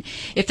 and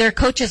if there are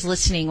coaches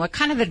listening, what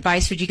kind of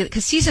advice would you get?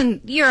 Because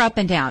you're up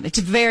and down. It's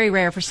very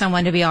rare for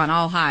someone to be on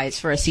all highs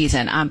for a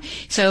season.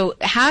 So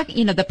how,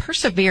 you know, the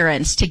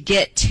perseverance to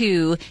get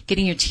to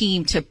getting your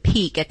team to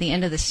peak at the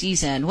end of the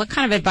season. What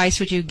kind of advice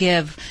would you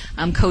give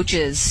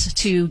coaches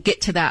to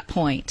get to that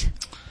point?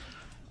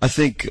 I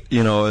think,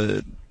 you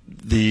know,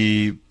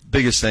 the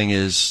biggest thing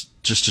is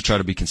just to try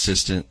to be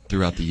consistent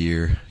throughout the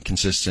year,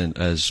 consistent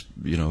as,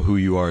 you know, who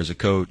you are as a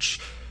coach,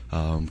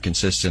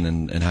 consistent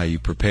in how you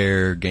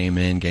prepare game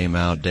in, game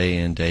out, day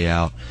in, day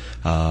out,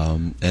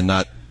 and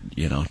not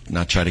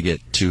try to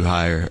get too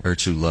high or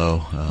too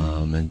low.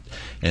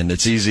 And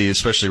it's easy,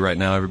 especially right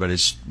now,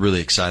 everybody's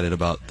really excited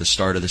about the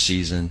start of the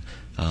season.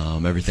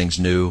 Everything's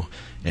new,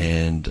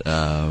 and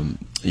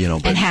you know,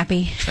 and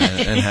happy.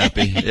 And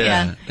happy,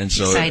 yeah. And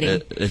so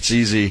it's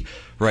easy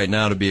right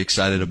now to be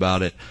excited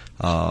about it,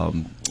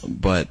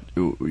 but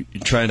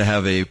trying to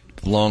have a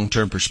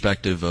long-term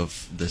perspective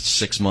of the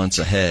 6 months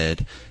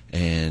ahead,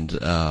 and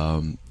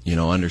you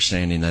know,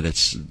 understanding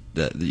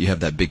that you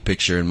have that big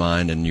picture in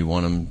mind, and you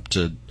want them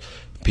to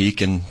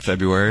peak in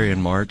February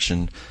and March,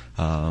 and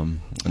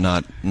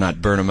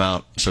not burn them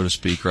out, so to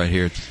speak, right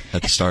here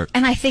at the start.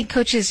 And I think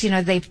coaches, you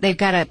know, they've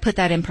got to put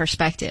that in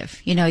perspective.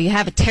 You know, you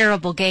have a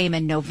terrible game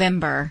in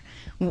November.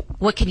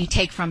 What can you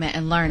take from it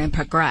and learn and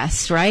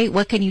progress, right?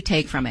 What can you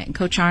take from it? And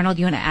Coach Arnold,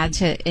 you want to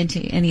add into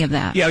any of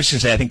that? Yeah, I was just going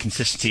to say, I think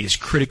consistency is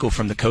critical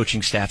from the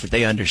coaching staff, that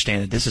they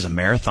understand that this is a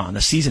marathon.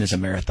 The season is a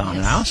marathon. Yes.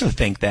 And I also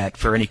think that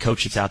for any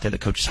coach that's out there that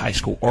coaches high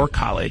school or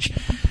college,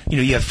 you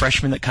know, you have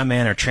freshmen that come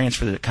in or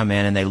transfer that come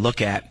in, and they look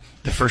at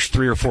the first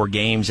 3 or 4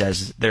 games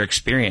as their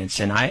experience.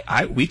 And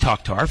we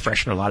talk to our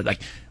freshmen a lot,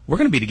 like, we're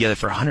going to be together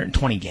for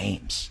 120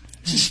 games.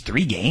 This is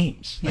 3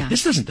 games. Yeah. Like,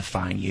 this doesn't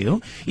define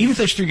you. Even if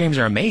those 3 games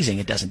are amazing,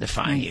 it doesn't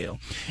define you.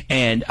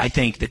 And I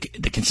think the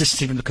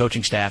consistency from the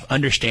coaching staff,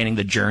 understanding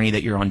the journey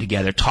that you're on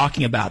together,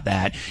 talking about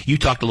that. You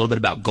talked a little bit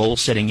about goal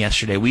setting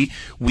yesterday.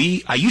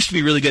 I used to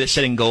be really good at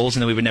setting goals,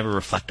 and then we would never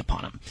reflect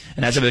upon them.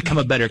 And as I've become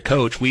a better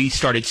coach, we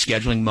started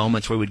scheduling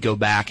moments where we'd go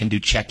back and do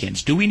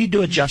check-ins. Do we need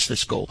to adjust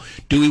this goal?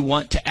 Do we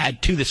want to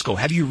add to this goal?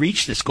 Have you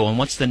reached this goal, and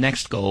what's the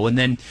next goal? And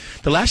then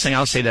the last thing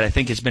I'll say that I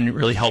think has been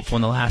really helpful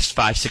in the last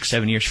 5, 6,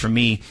 7 years for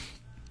me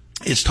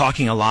is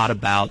talking a lot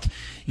about,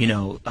 you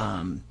know,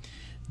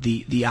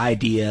 the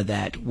idea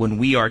that when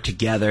we are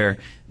together,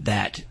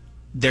 that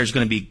there's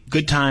going to be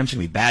good times, there's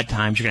going to be bad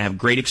times, you're going to have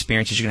great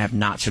experiences, you're going to have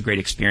not so great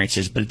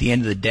experiences, but at the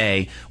end of the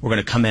day, we're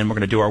going to come in, we're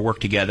going to do our work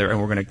together, and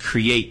we're going to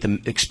create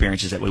the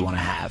experiences that we want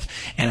to have.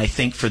 And I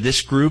think for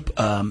this group,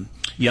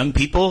 young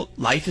people,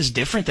 life is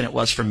different than it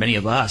was for many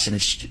of us, and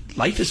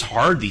life is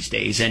hard these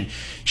days, and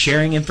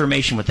sharing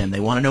information with them, they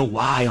want to know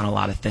why on a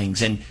lot of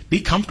things, and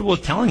be comfortable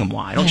with telling them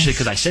why. Don't just say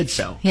because I said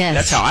so. Yes.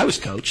 That's how I was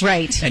coached.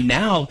 Right. And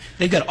now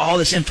they've got all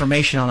this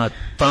information on a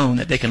phone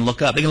that they can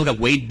look up. They can look up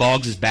Wade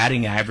Boggs'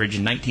 batting average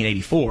in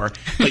 1984,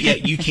 but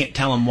yet you can't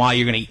tell them why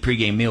you're going to eat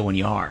pregame meal when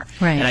you are.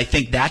 Right. And I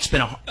think that's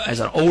been, as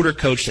an older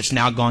coach that's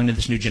now going to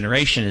this new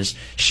generation, is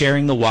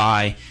sharing the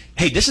why.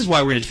 Hey, this is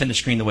why we're going to defend the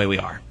screen the way we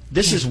are.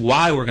 This is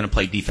why we're going to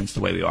play defense the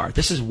way we are.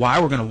 This is why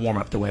we're going to warm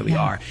up the way we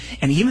are.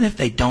 And even if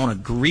they don't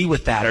agree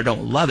with that or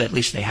don't love it, at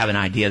least they have an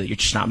idea that you're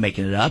just not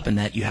making it up and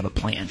that you have a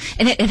plan.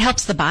 And it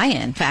helps the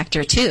buy-in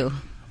factor, too.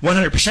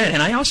 100%.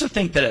 And I also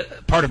think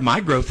that part of my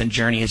growth and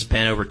journey has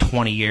been over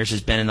 20 years,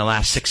 has been in the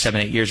last 6,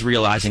 7, 8 years,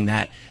 realizing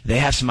that they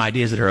have some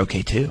ideas that are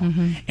okay too.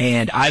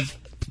 And I've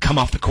come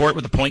off the court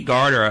with a point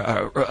guard or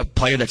a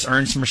player that's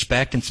earned some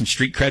respect and some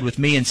street cred with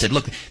me and said,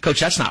 look, coach,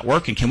 that's not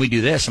working. Can we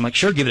do this? I'm like,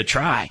 sure, give it a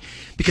try.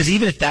 Because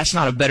even if that's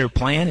not a better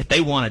plan, if they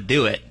want to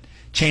do it,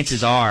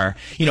 chances are,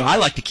 I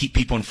like to keep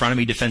people in front of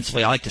me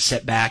defensively. I like to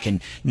sit back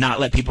and not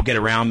let people get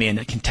around me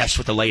and contest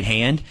with a late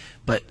hand.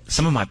 But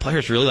some of my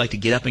players really like to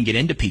get up and get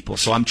into people.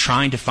 So I'm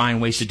trying to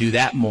find ways to do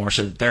that more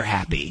so that they're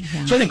happy.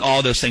 Yeah. So I think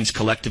all those things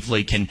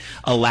collectively can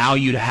allow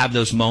you to have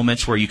those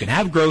moments where you can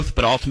have growth,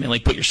 but ultimately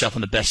put yourself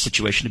in the best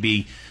situation to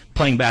be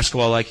playing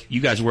basketball like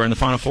you guys were in the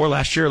Final Four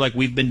last year, like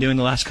we've been doing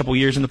the last couple of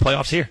years in the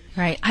playoffs here.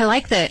 Right. I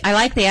like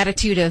the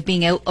attitude of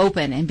being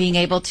open and being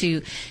able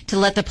to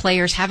let the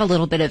players have a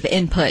little bit of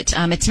input.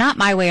 It's not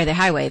my way or the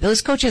highway.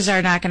 Those coaches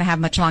are not going to have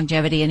much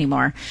longevity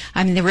anymore.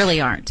 I mean, they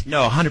really aren't.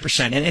 No,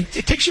 100%. And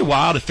it takes you a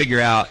while to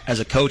figure out as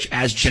a coach,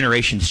 as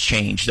generations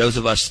change, those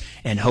of us,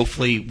 and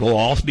hopefully we'll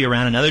all be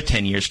around another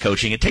 10 years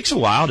coaching. It takes a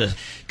while to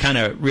kind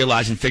of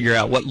realize and figure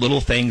out what little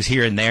things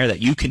here and there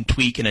that you can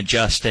tweak and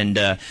adjust, and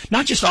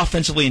not just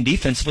offensively and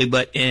defensively,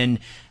 but in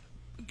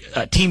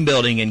team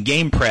building and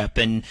game prep,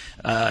 and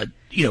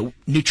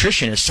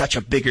nutrition is such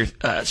a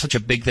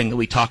big thing that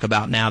we talk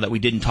about now that we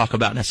didn't talk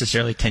about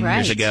necessarily 10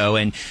 years ago,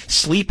 and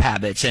sleep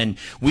habits. And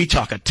we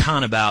talk a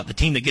ton about the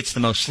team that gets the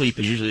most sleep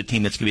is usually the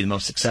team that's going to be the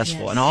most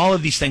successful. Yes. And all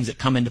of these things that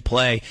come into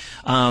play.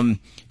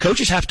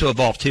 Coaches have to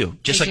evolve too,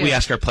 just like we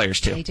ask our players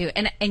to. They do.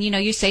 And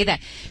you say that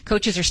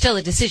coaches are still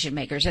the decision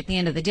makers at the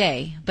end of the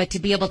day, but to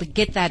be able to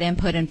get that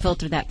input and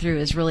filter that through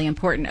is really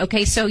important.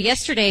 Okay, so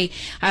yesterday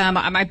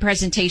my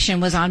presentation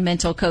was on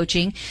mental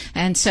coaching,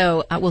 and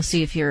so we'll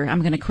see if I'm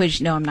going to quiz.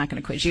 No, I'm not going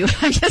to quiz you.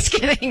 I'm just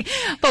kidding.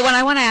 But what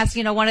I want to ask,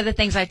 one of the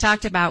things I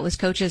talked about was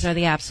coaches are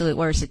the absolute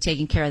worst at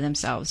taking care of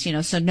themselves.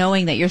 So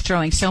knowing that you're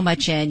throwing so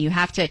much in, you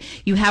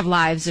have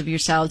lives of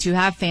yourselves, you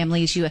have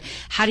families.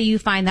 How do you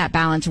find that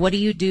balance? What do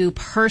you do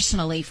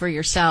personally for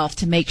yourself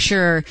to make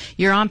sure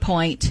you're on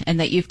point and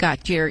that you've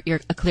got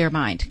a clear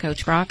mind?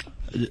 Coach Brock?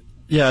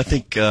 Yeah, I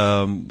think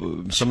some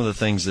of the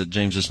things that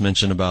James just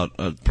mentioned about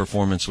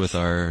performance with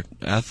our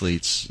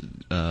athletes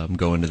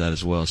go into that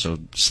as well. So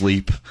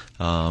sleep,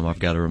 I've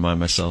got to remind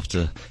myself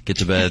to get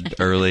to bed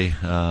early,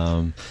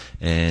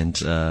 and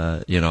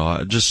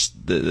just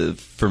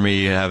for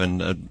me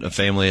having a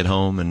family at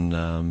home,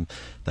 and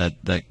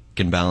that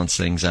can balance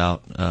things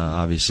out,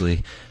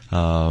 obviously,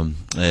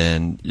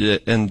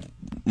 and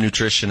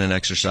nutrition and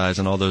exercise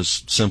and all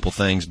those simple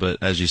things. But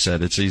as you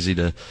said, it's easy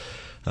to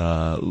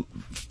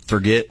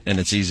forget, and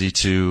it's easy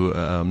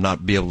to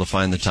not be able to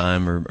find the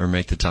time or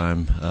make the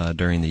time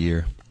during the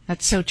year.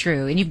 That's so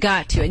true, and you've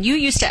got to. And you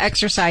used to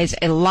exercise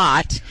a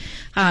lot.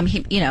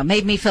 He,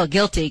 made me feel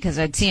guilty because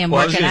I'd see him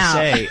working out.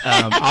 I was going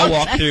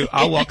to say,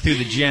 I'll walk through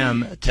the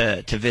gym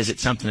to visit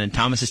something, and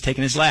Thomas is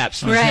taking his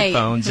laps on his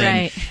headphones,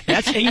 and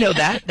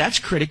that's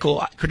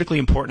critically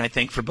important, I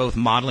think, for both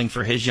modeling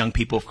for his young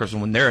people, of course,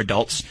 when they're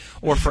adults,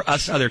 or for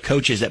us other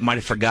coaches that might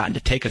have forgotten to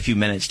take a few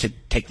minutes to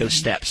take those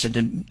steps and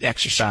to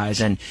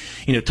exercise. And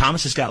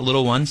Thomas has got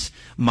little ones.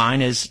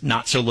 Mine is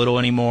not so little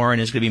anymore,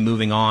 and is going to be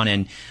moving on.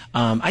 And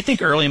I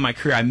think early in my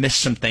career, I missed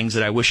some things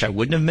that I wish I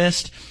wouldn't have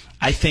missed.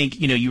 I think,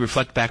 you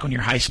reflect back on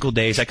your high school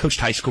days. I coached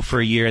high school for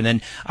a year, and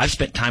then I've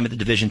spent time at the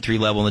Division III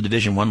level and the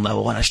Division I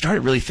level, and I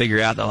started really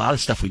figuring out that a lot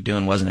of stuff we were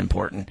doing wasn't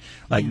important,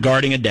 like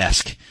guarding a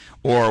desk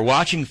or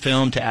watching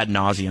film to ad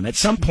nauseum. At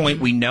some point,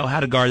 we know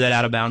how to guard that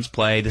out-of-bounds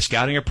play. The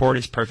scouting report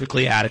is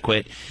perfectly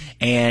adequate,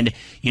 and,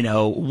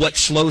 what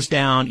slows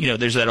down,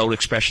 there's that old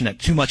expression that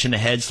too much in the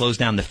head slows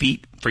down the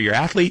feet for your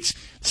athletes.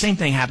 Same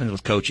thing happens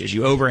with coaches.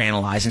 You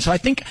overanalyze. And so I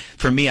think,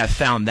 for me, I've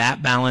found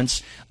that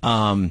balance,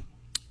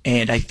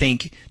 and I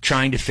think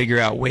trying to figure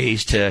out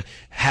ways to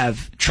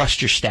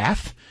trust your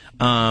staff.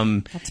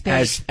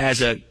 As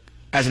an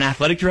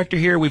athletic director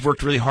here, we've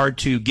worked really hard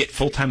to get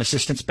full-time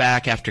assistants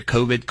back after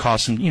COVID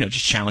caused some,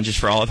 just challenges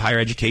for all of higher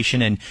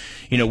education. And,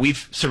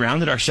 we've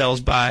surrounded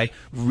ourselves by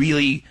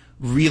really,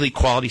 really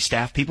quality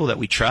staff people that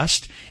we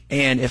trust.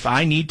 And if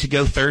I need to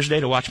go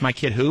Thursday to watch my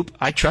kid hoop,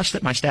 I trust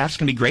that my staff's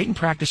going to be great in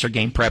practice or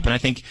game prep. And I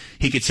think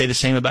he could say the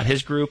same about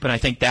his group. And I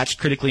think that's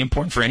critically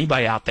important for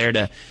anybody out there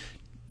to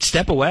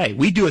step away.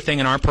 We do a thing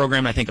in our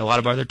program, and I think a lot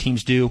of other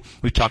teams do,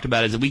 we've talked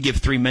about, is that we give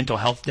 3 mental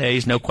health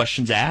days, no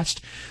questions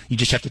asked. You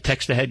just have to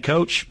text the head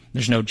coach.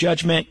 There's no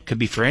judgment. Could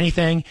be for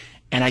anything.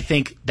 And I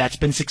think that's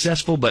been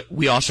successful, but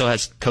we also,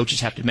 as coaches,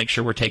 have to make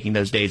sure we're taking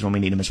those days when we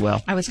need them as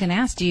well. I was going to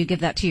ask, do you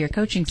give that to your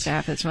coaching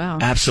staff as well?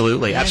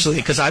 Absolutely, yes.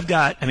 Absolutely. Because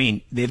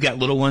they've got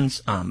little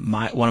ones.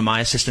 One of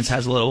my assistants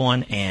has a little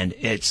one, and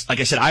it's, like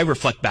I said, I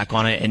reflect back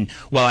on it, and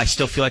while I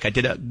still feel like I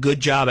did a good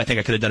job, I think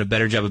I could have done a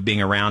better job of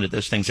being around at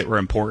those things that were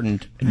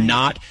important.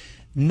 Right.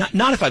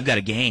 Not if I've got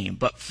a game,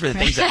 but for the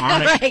things that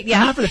aren't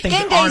not for the things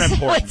that aren't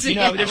important.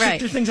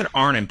 There's things that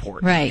aren't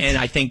important. Right. And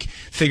I think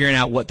figuring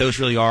out what those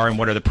really are and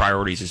what are the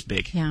priorities is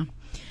big. Yeah.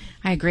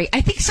 I agree. I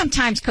think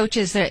sometimes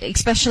coaches,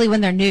 especially when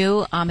they're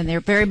new, and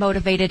they're very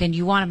motivated, and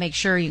you want to make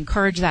sure you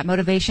encourage that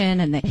motivation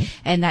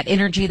and that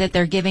energy that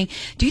they're giving.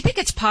 Do you think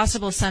it's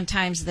possible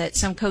sometimes that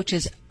some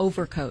coaches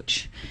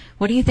overcoach?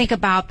 What do you think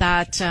about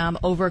that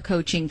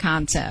overcoaching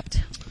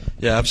concept?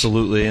 Yeah,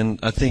 absolutely. And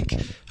I think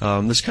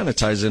this kind of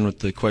ties in with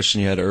the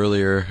question you had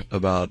earlier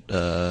about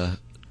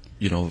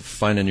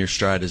finding your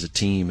stride as a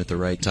team at the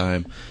right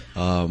time.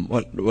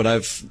 What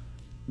I've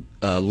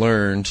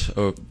learned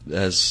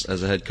as a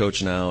head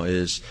coach now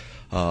is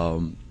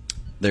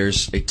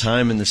there's a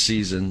time in the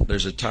season,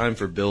 there's a time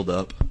for build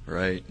up,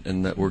 right?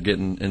 And that we're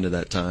getting into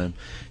that time.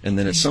 And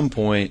then at some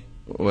point,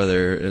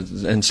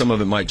 and some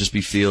of it might just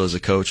be feel as a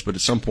coach, but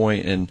at some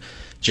point in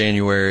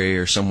January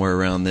or somewhere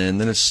around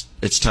then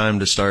it's time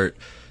to start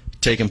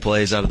taking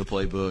plays out of the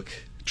playbook,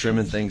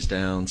 trimming things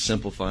down,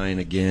 simplifying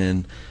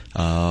again.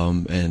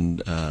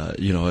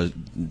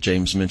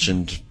 James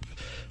mentioned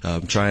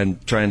trying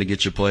to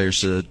get your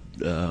players to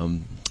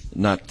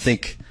not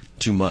think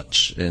too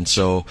much, and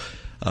so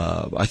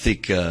I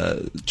think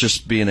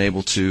just being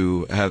able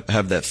to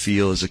have that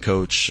feel as a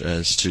coach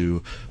as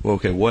to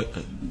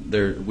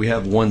we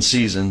have one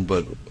season,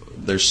 but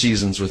there's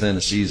seasons within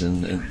a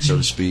season, and so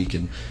to speak,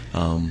 and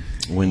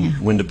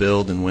when to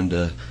build and when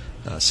to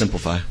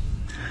simplify.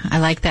 I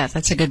like that.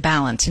 That's a good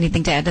balance.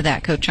 Anything to add to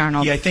that, Coach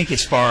Arnold? Yeah, I think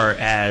as far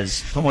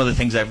as one of the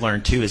things I've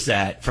learned too is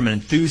that from an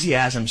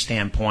enthusiasm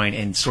standpoint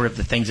and sort of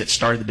the things that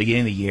started at the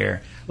beginning of the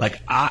year, like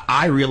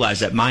I realize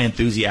that my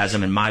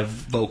enthusiasm and my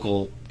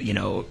vocal,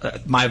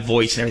 my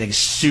voice and everything is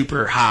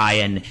super high,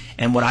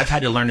 and what I've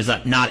had to learn is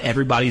that not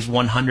everybody's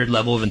 100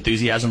 level of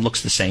enthusiasm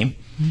looks the same.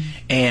 Mm-hmm.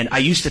 And I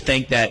used to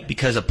think that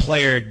because a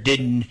player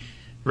didn't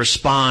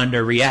respond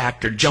or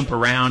react or jump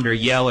around or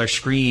yell or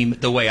scream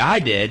the way I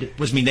did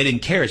mean they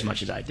didn't care as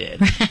much as I did.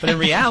 But in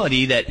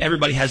reality, that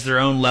everybody has their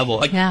own level.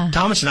 Like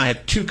Thomas and I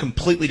have two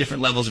completely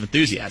different levels of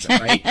enthusiasm,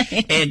 right?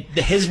 And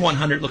his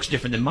 100 looks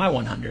different than my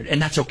 100,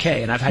 and that's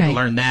okay. And I've had to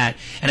learn that.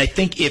 And I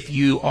think if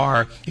you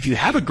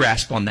have a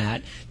grasp on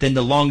that, then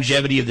the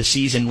longevity of the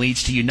season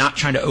leads to you not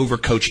trying to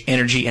overcoach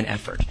energy and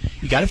effort.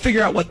 You got to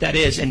figure out what that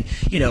is, and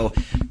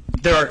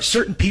there are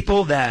certain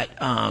people that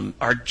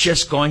are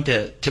just going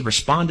to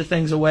respond to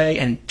things away,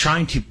 and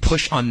trying to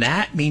push on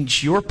that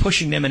means you're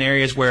pushing them in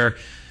areas where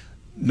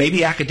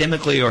maybe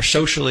academically or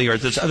socially or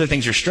there's other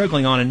things you're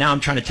struggling on, and now I'm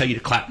trying to tell you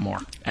to clap more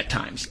at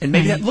times. And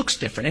maybe that looks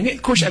different. And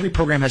of course, every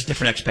program has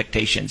different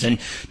expectations. And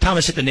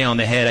Thomas hit the nail on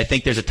the head. I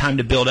think there's a time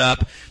to build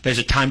up. There's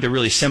a time to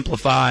really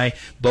simplify.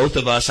 Both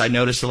of us, I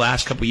noticed the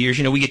last couple of years,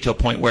 we get to a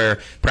point where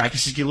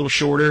practices get a little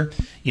shorter.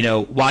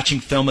 Watching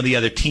film of the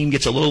other team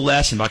gets a little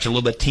less, and watching a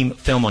little bit of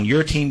film on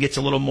your team gets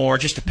a little more,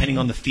 just depending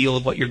on the feel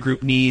of what your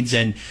group needs.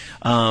 And,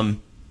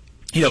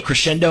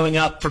 crescendoing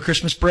up for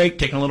Christmas break,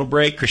 taking a little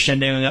break,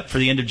 crescendoing up for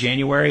the end of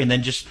January, and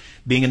then just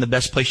being in the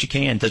best place you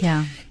can.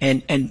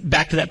 And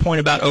back to that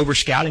point about over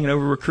scouting and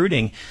over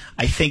recruiting,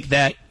 I think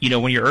that,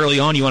 when you're early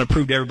on, you want to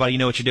prove to everybody you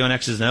know what you're doing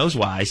X's and O's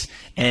wise.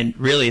 And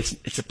really,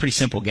 it's a pretty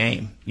simple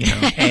game,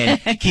 and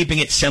keeping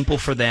it simple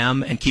for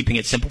them and keeping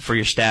it simple for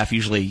your staff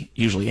usually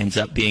ends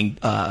up being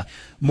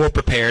more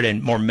prepared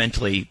and more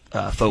mentally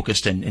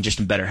focused and just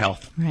in better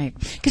health. Right.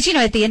 Because,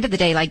 at the end of the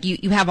day, like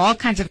you have all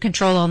kinds of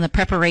control on the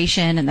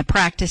preparation and the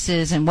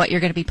practices and what you're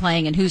going to be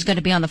playing and who's going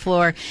to be on the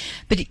floor.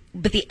 But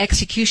the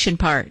execution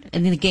part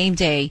and then the game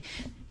day,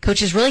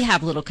 coaches really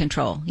have little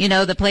control.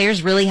 The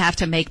players really have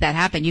to make that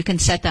happen. You can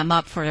set them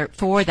up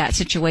for that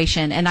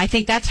situation. And I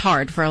think that's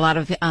hard for a lot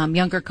of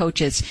younger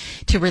coaches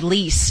to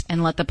release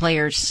and let the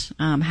players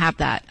have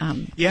that.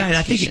 And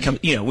I think it comes,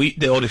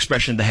 the old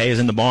expression, the hay is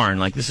in the barn.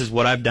 Like, this is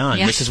what I've done.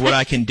 Yeah. This is what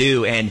I can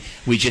do. And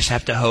we just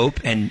have to hope.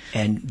 And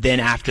then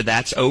after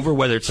that's over,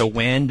 whether it's a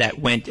win that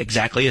went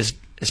exactly as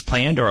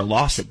planned or a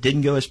loss that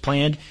didn't go as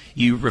planned,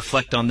 you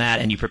reflect on that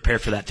and you prepare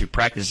for that through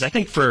practice. I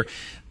think for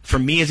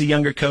me as a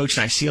younger coach,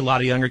 and I see a lot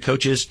of younger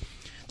coaches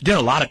doing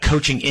a lot of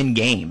coaching in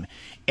game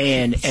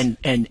and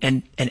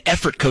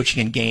effort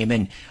coaching in game.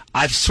 And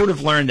I've sort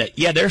of learned that,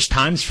 there's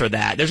times for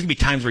that. There's going to be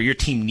times where your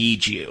team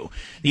needs you.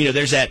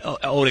 There's that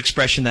old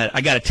expression that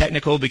I got a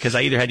technical because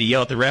I either had to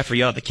yell at the ref or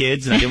yell at the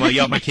kids, and I didn't want to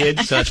yell at my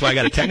kids, so that's why I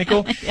got a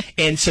technical.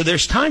 And so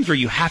there's times where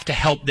you have to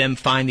help them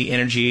find the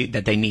energy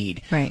that they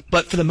need. Right.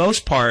 But for the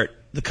most part,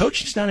 the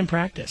coaching's done in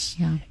practice.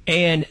 Yeah.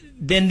 And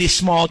then the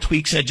small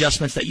tweaks and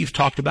adjustments that you've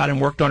talked about and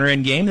worked on are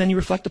in game, and then you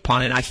reflect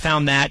upon it. And I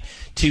found that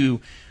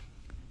to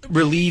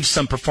relieve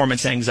some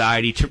performance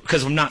anxiety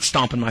because I'm not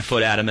stomping my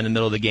foot at them in the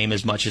middle of the game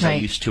as much as I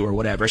used to or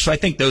whatever. So I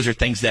think those are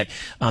things that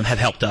have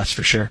helped us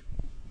for sure.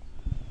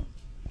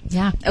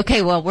 Yeah.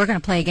 Okay, well, we're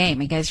going to play a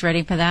game. You guys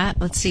ready for that?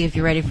 Let's see if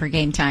you're ready for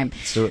game time.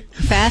 Let's do it.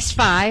 Fast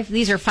Five.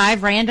 These are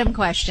 5 random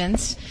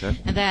questions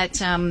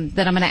that I'm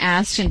going to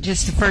ask, and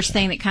just the first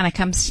thing that kind of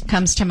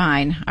comes to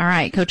mind. All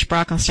right, Coach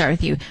Brock, I'll start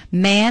with you.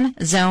 Man,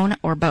 zone,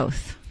 or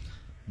both?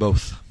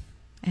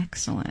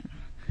 Excellent.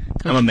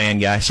 Coach. I'm a man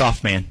guy,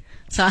 soft man.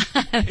 It's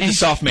a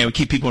soft man. We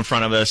keep people in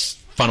front of us,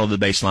 funnel to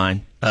the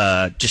baseline.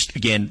 Just,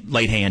 again,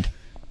 late hand.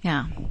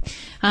 Yeah.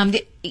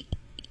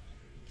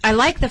 I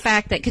like the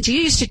fact that, because you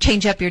used to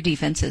change up your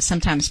defenses,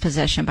 sometimes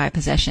possession by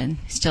possession.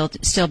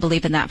 Still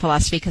believe in that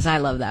philosophy, because I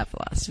love that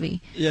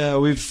philosophy. Yeah,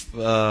 we've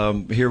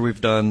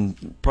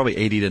done probably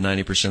 80 to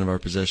 90% of our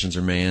possessions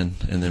are man,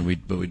 and then we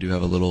do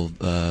have a little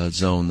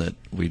zone that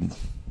we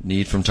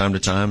need from time to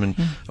time, and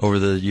over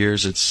the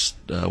years it's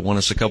won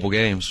us a couple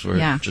games.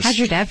 How'd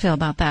your dad feel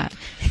about that,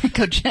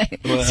 Coach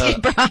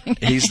Brock?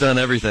 He's done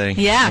everything.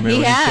 Yeah,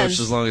 he has. Coached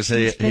as long as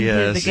he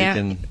has.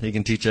 He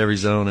can teach every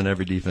zone and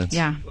every defense.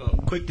 Yeah. Well,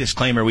 quick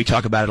disclaimer: we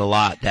talk about it a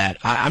lot that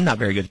I'm not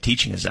very good at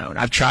teaching a zone.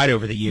 I've tried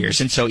over the years,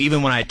 and so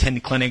even when I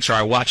attend clinics or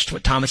I watched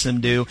what Tomas and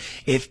them do,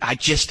 if I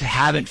just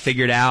haven't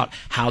figured out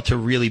how to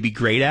really be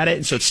great at it,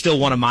 and so it's still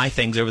one of my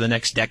things over the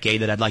next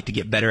decade that I'd like to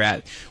get better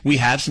at. We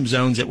have some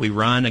zones that we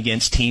run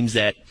against teams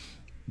that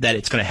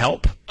it's going to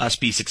help us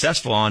be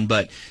successful on,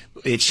 but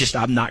it's just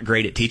I'm not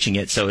great at teaching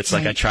it, so it's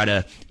like I try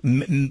to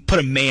put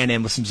a man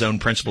in with some zone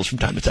principles from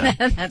time to time.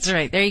 That's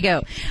right. There you go.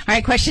 All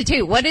right, question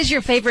 2. What is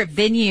your favorite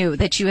venue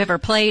that you ever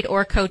played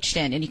or coached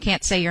in? And you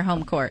can't say your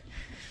home court.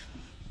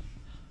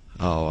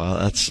 Oh, well,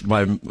 that's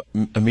my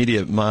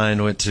immediate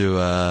mind went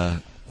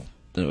to.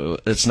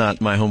 It's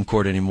not my home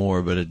court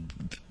anymore, but it'd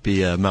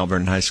be Mount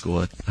Vernon High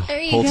School. It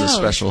holds a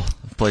special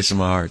place in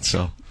my heart.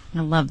 So. I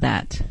love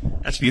that.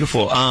 That's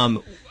beautiful.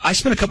 I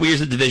spent a couple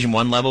years at Division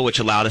I level, which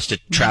allowed us to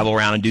travel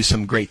around and do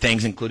some great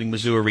things, including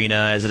Mizzou Arena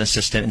as an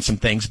assistant and some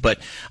things. But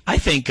I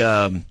think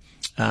when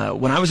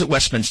I was at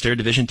Westminster,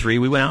 Division III,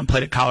 we went out and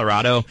played at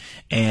Colorado,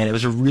 and it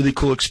was a really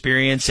cool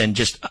experience. And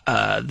just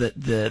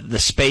the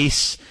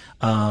space,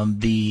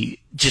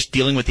 just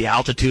dealing with the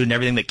altitude and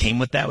everything that came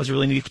with that was a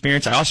really neat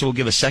experience. I also will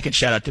give a second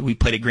shout out that we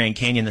played at Grand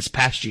Canyon this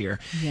past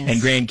year. Yes.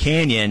 And Grand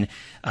Canyon,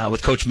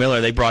 with Coach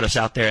Miller, they brought us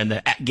out there, and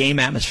the game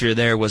atmosphere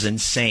there was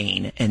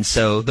insane. And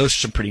so those are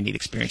some pretty neat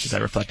experiences I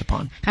reflect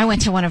upon. I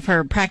went to one of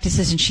her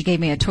practices, and she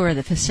gave me a tour of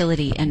the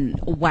facility, and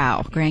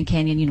wow, Grand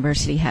Canyon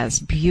University has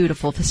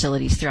beautiful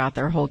facilities throughout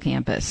their whole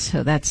campus.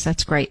 So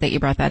that's great that you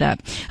brought that up.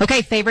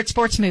 Okay, favorite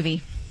sports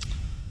movie?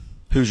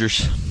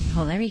 Hoosiers.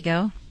 Oh, there you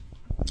go.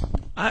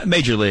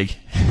 Major League.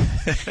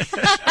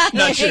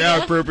 Not sure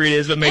how appropriate it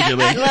is, but Major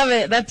League. I love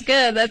it. That's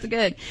good. That's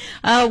good.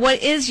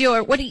 What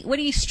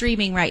are you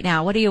streaming right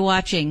now? What are you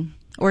watching?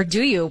 Or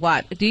do you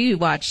watch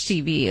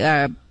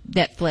TV,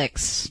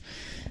 Netflix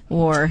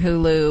or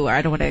Hulu?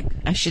 Or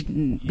I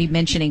shouldn't be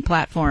mentioning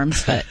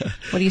platforms, but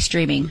what are you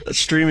streaming?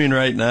 Streaming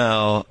right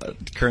now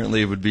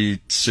currently would be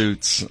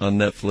Suits on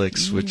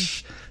Netflix,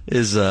 which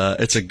is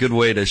it's a good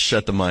way to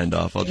shut the mind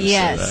off. I'll just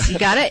say that. You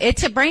got it.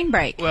 It's a brain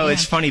break. Well,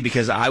 It's funny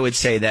because I would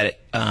say that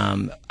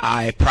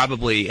I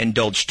probably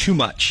indulge too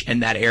much in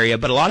that area,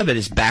 but a lot of it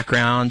is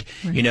background.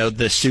 Right. You know,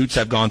 the Suits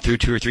I've gone through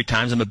 2 or 3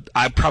 times.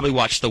 I probably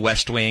watch The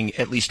West Wing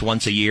at least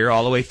once a year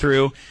all the way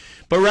through.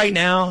 But right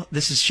now,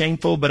 this is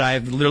shameful, but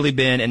I've literally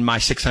been in my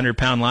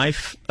 600-pound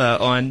life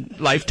on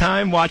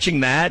Lifetime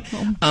watching that.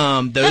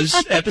 Those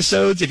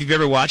episodes, if you've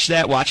ever watched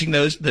that, watching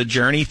those, the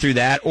journey through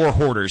that, or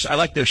Hoarders. I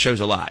like those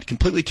shows a lot.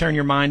 Completely turn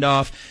your mind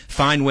off,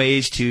 find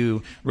ways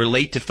to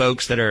relate to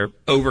folks that are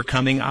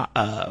overcoming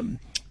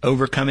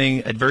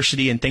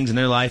adversity and things in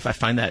their life. I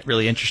find that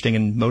really interesting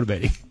and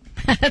motivating.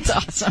 That's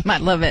awesome. I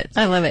love it.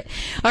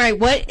 All right.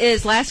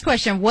 Last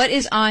question. What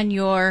is on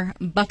your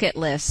bucket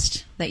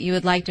list that you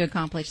would like to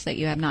accomplish that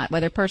you have not,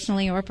 whether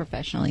personally or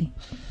professionally?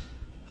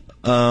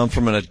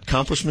 From an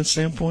accomplishment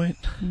standpoint?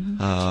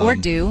 Or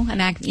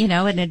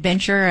an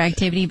adventure or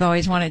activity you've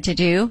always wanted to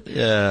do?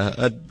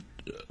 Yeah.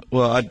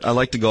 I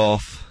like to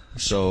golf.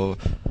 So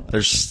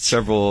there's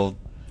several,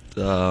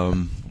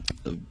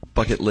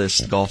 bucket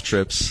list golf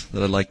trips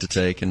that I'd like to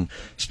take. And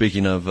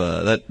speaking of,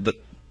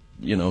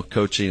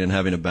 coaching and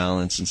having a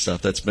balance and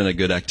stuff, that's been a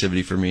good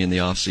activity for me in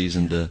the off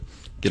season to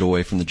get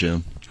away from the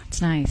gym.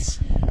 That's nice.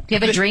 Do you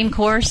have a dream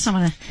course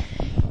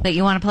that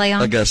you want to play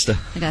on? Augusta.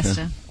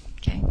 Yeah.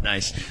 Okay.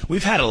 Nice.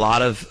 We've had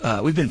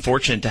we've been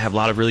fortunate to have a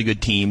lot of really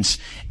good teams,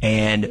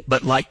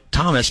 but like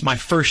Tomas, my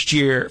first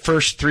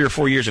 3 or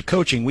 4 years of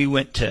coaching, we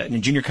went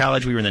in junior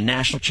college, we were in the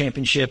national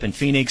championship in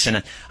Phoenix, and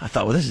I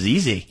thought, well, this is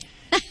easy.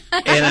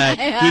 And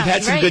we've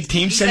had some good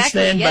teams since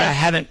then, but I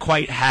haven't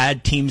quite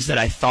had teams that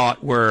I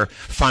thought were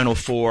Final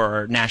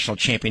Four or national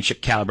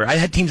championship caliber. I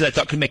had teams that I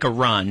thought could make a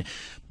run,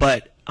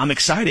 but I'm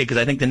excited because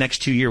I think the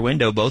next 2-year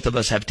window, both of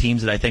us have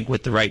teams that I think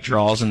with the right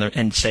draws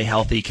and stay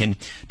healthy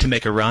to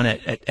make a run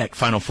at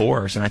Final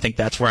Fours. And I think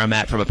that's where I'm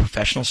at from a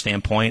professional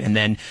standpoint. And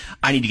then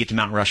I need to get to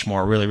Mount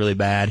Rushmore really, really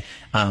bad.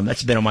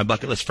 That's been on my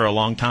bucket list for a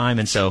long time.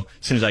 And so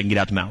as soon as I can get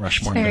out to Mount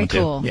Rushmore, very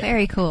cool. Yeah.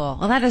 Very cool.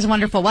 Well, that is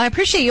wonderful. Well, I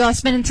appreciate you all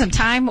spending some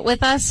time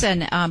with us.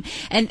 And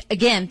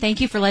again, thank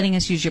you for letting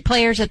us use your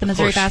players at the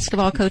Missouri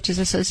Basketball Coaches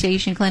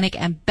Association Clinic,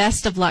 and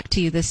best of luck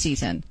to you this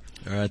season.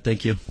 All right.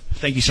 Thank you.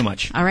 Thank you so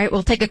much. All right.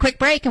 We'll take a quick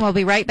break, and we'll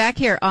be right back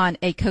here on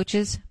A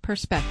Coach's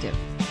Perspective.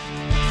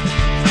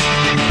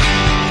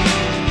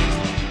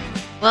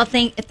 Well,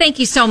 thank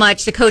you so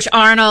much to Coach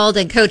Arnold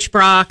and Coach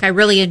Brock. I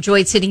really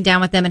enjoyed sitting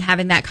down with them and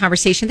having that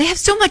conversation. They have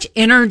so much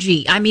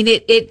energy. I mean,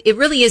 it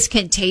really is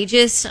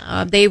contagious.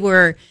 They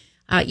were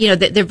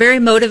They're very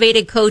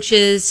motivated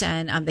coaches,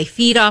 and they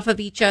feed off of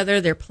each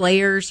other. Their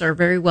players are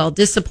very well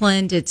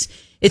disciplined. It's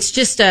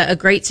just a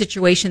great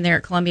situation there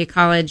at Columbia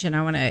College, and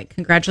I want to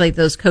congratulate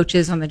those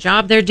coaches on the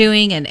job they're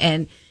doing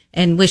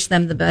and wish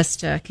them the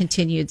best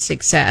continued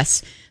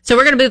success. So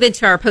we're going to move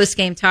into our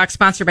post-game talk,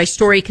 sponsored by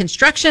Story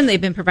Construction.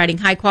 They've been providing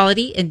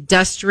high-quality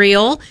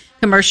industrial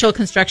commercial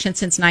construction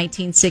since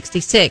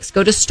 1966.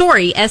 Go to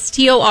storee.com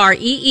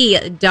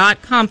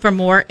for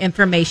more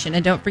information.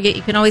 And don't forget,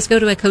 you can always go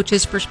to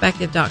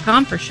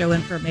coachesperspective.com for show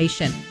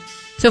information.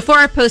 So for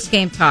our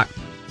post-game talk,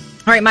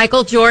 all right,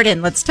 Michael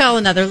Jordan, let's tell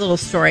another little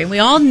story. And we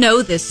all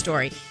know this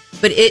story,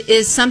 but it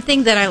is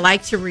something that I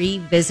like to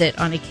revisit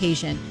on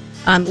occasion.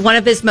 One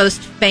of his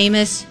most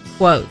famous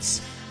quotes: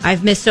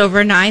 "I've missed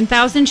over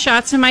 9,000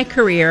 shots in my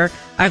career.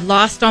 I've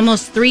lost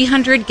almost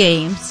 300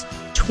 games.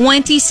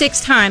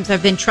 26 times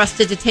I've been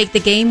trusted to take the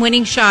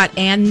game-winning shot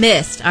and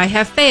missed. I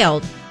have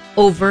failed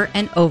over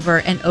and over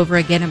and over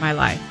again in my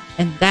life.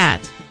 And that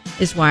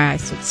is why I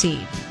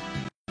succeed."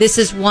 This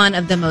is one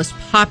of the most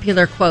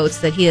popular quotes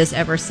that he has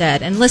ever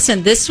said. And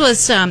listen, this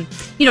was,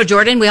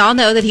 Jordan, we all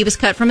know that he was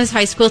cut from his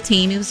high school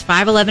team. He was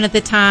 5'11" at the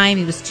time.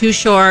 He was too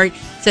short,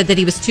 said that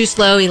he was too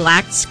slow. He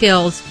lacked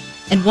skills.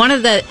 And one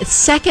of the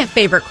second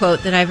favorite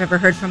quote that I've ever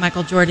heard from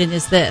Michael Jordan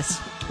is this: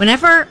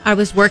 "Whenever I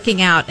was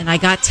working out and I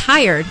got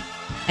tired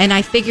and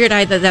I figured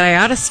that I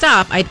ought to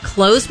stop, I'd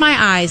close my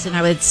eyes and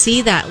I would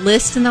see that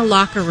list in the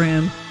locker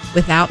room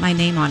without my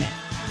name on it.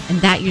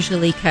 And that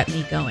usually kept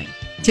me going."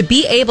 To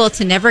be able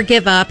to never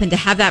give up and to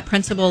have that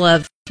principle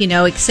of,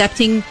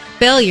 accepting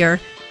failure,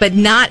 but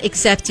not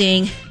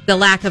accepting the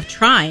lack of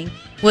trying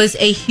was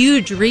a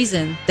huge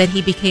reason that he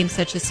became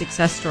such a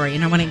success story.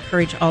 And I want to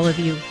encourage all of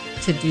you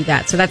to do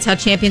that. So that's how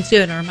champions do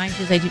it. And I remind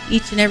you, as I do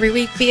each and every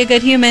week, be a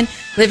good human,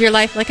 live your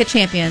life like a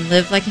champion,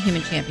 live like a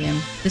human champion.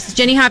 This is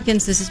Jenny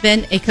Hopkins. This has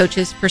been A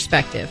Coach's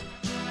Perspective.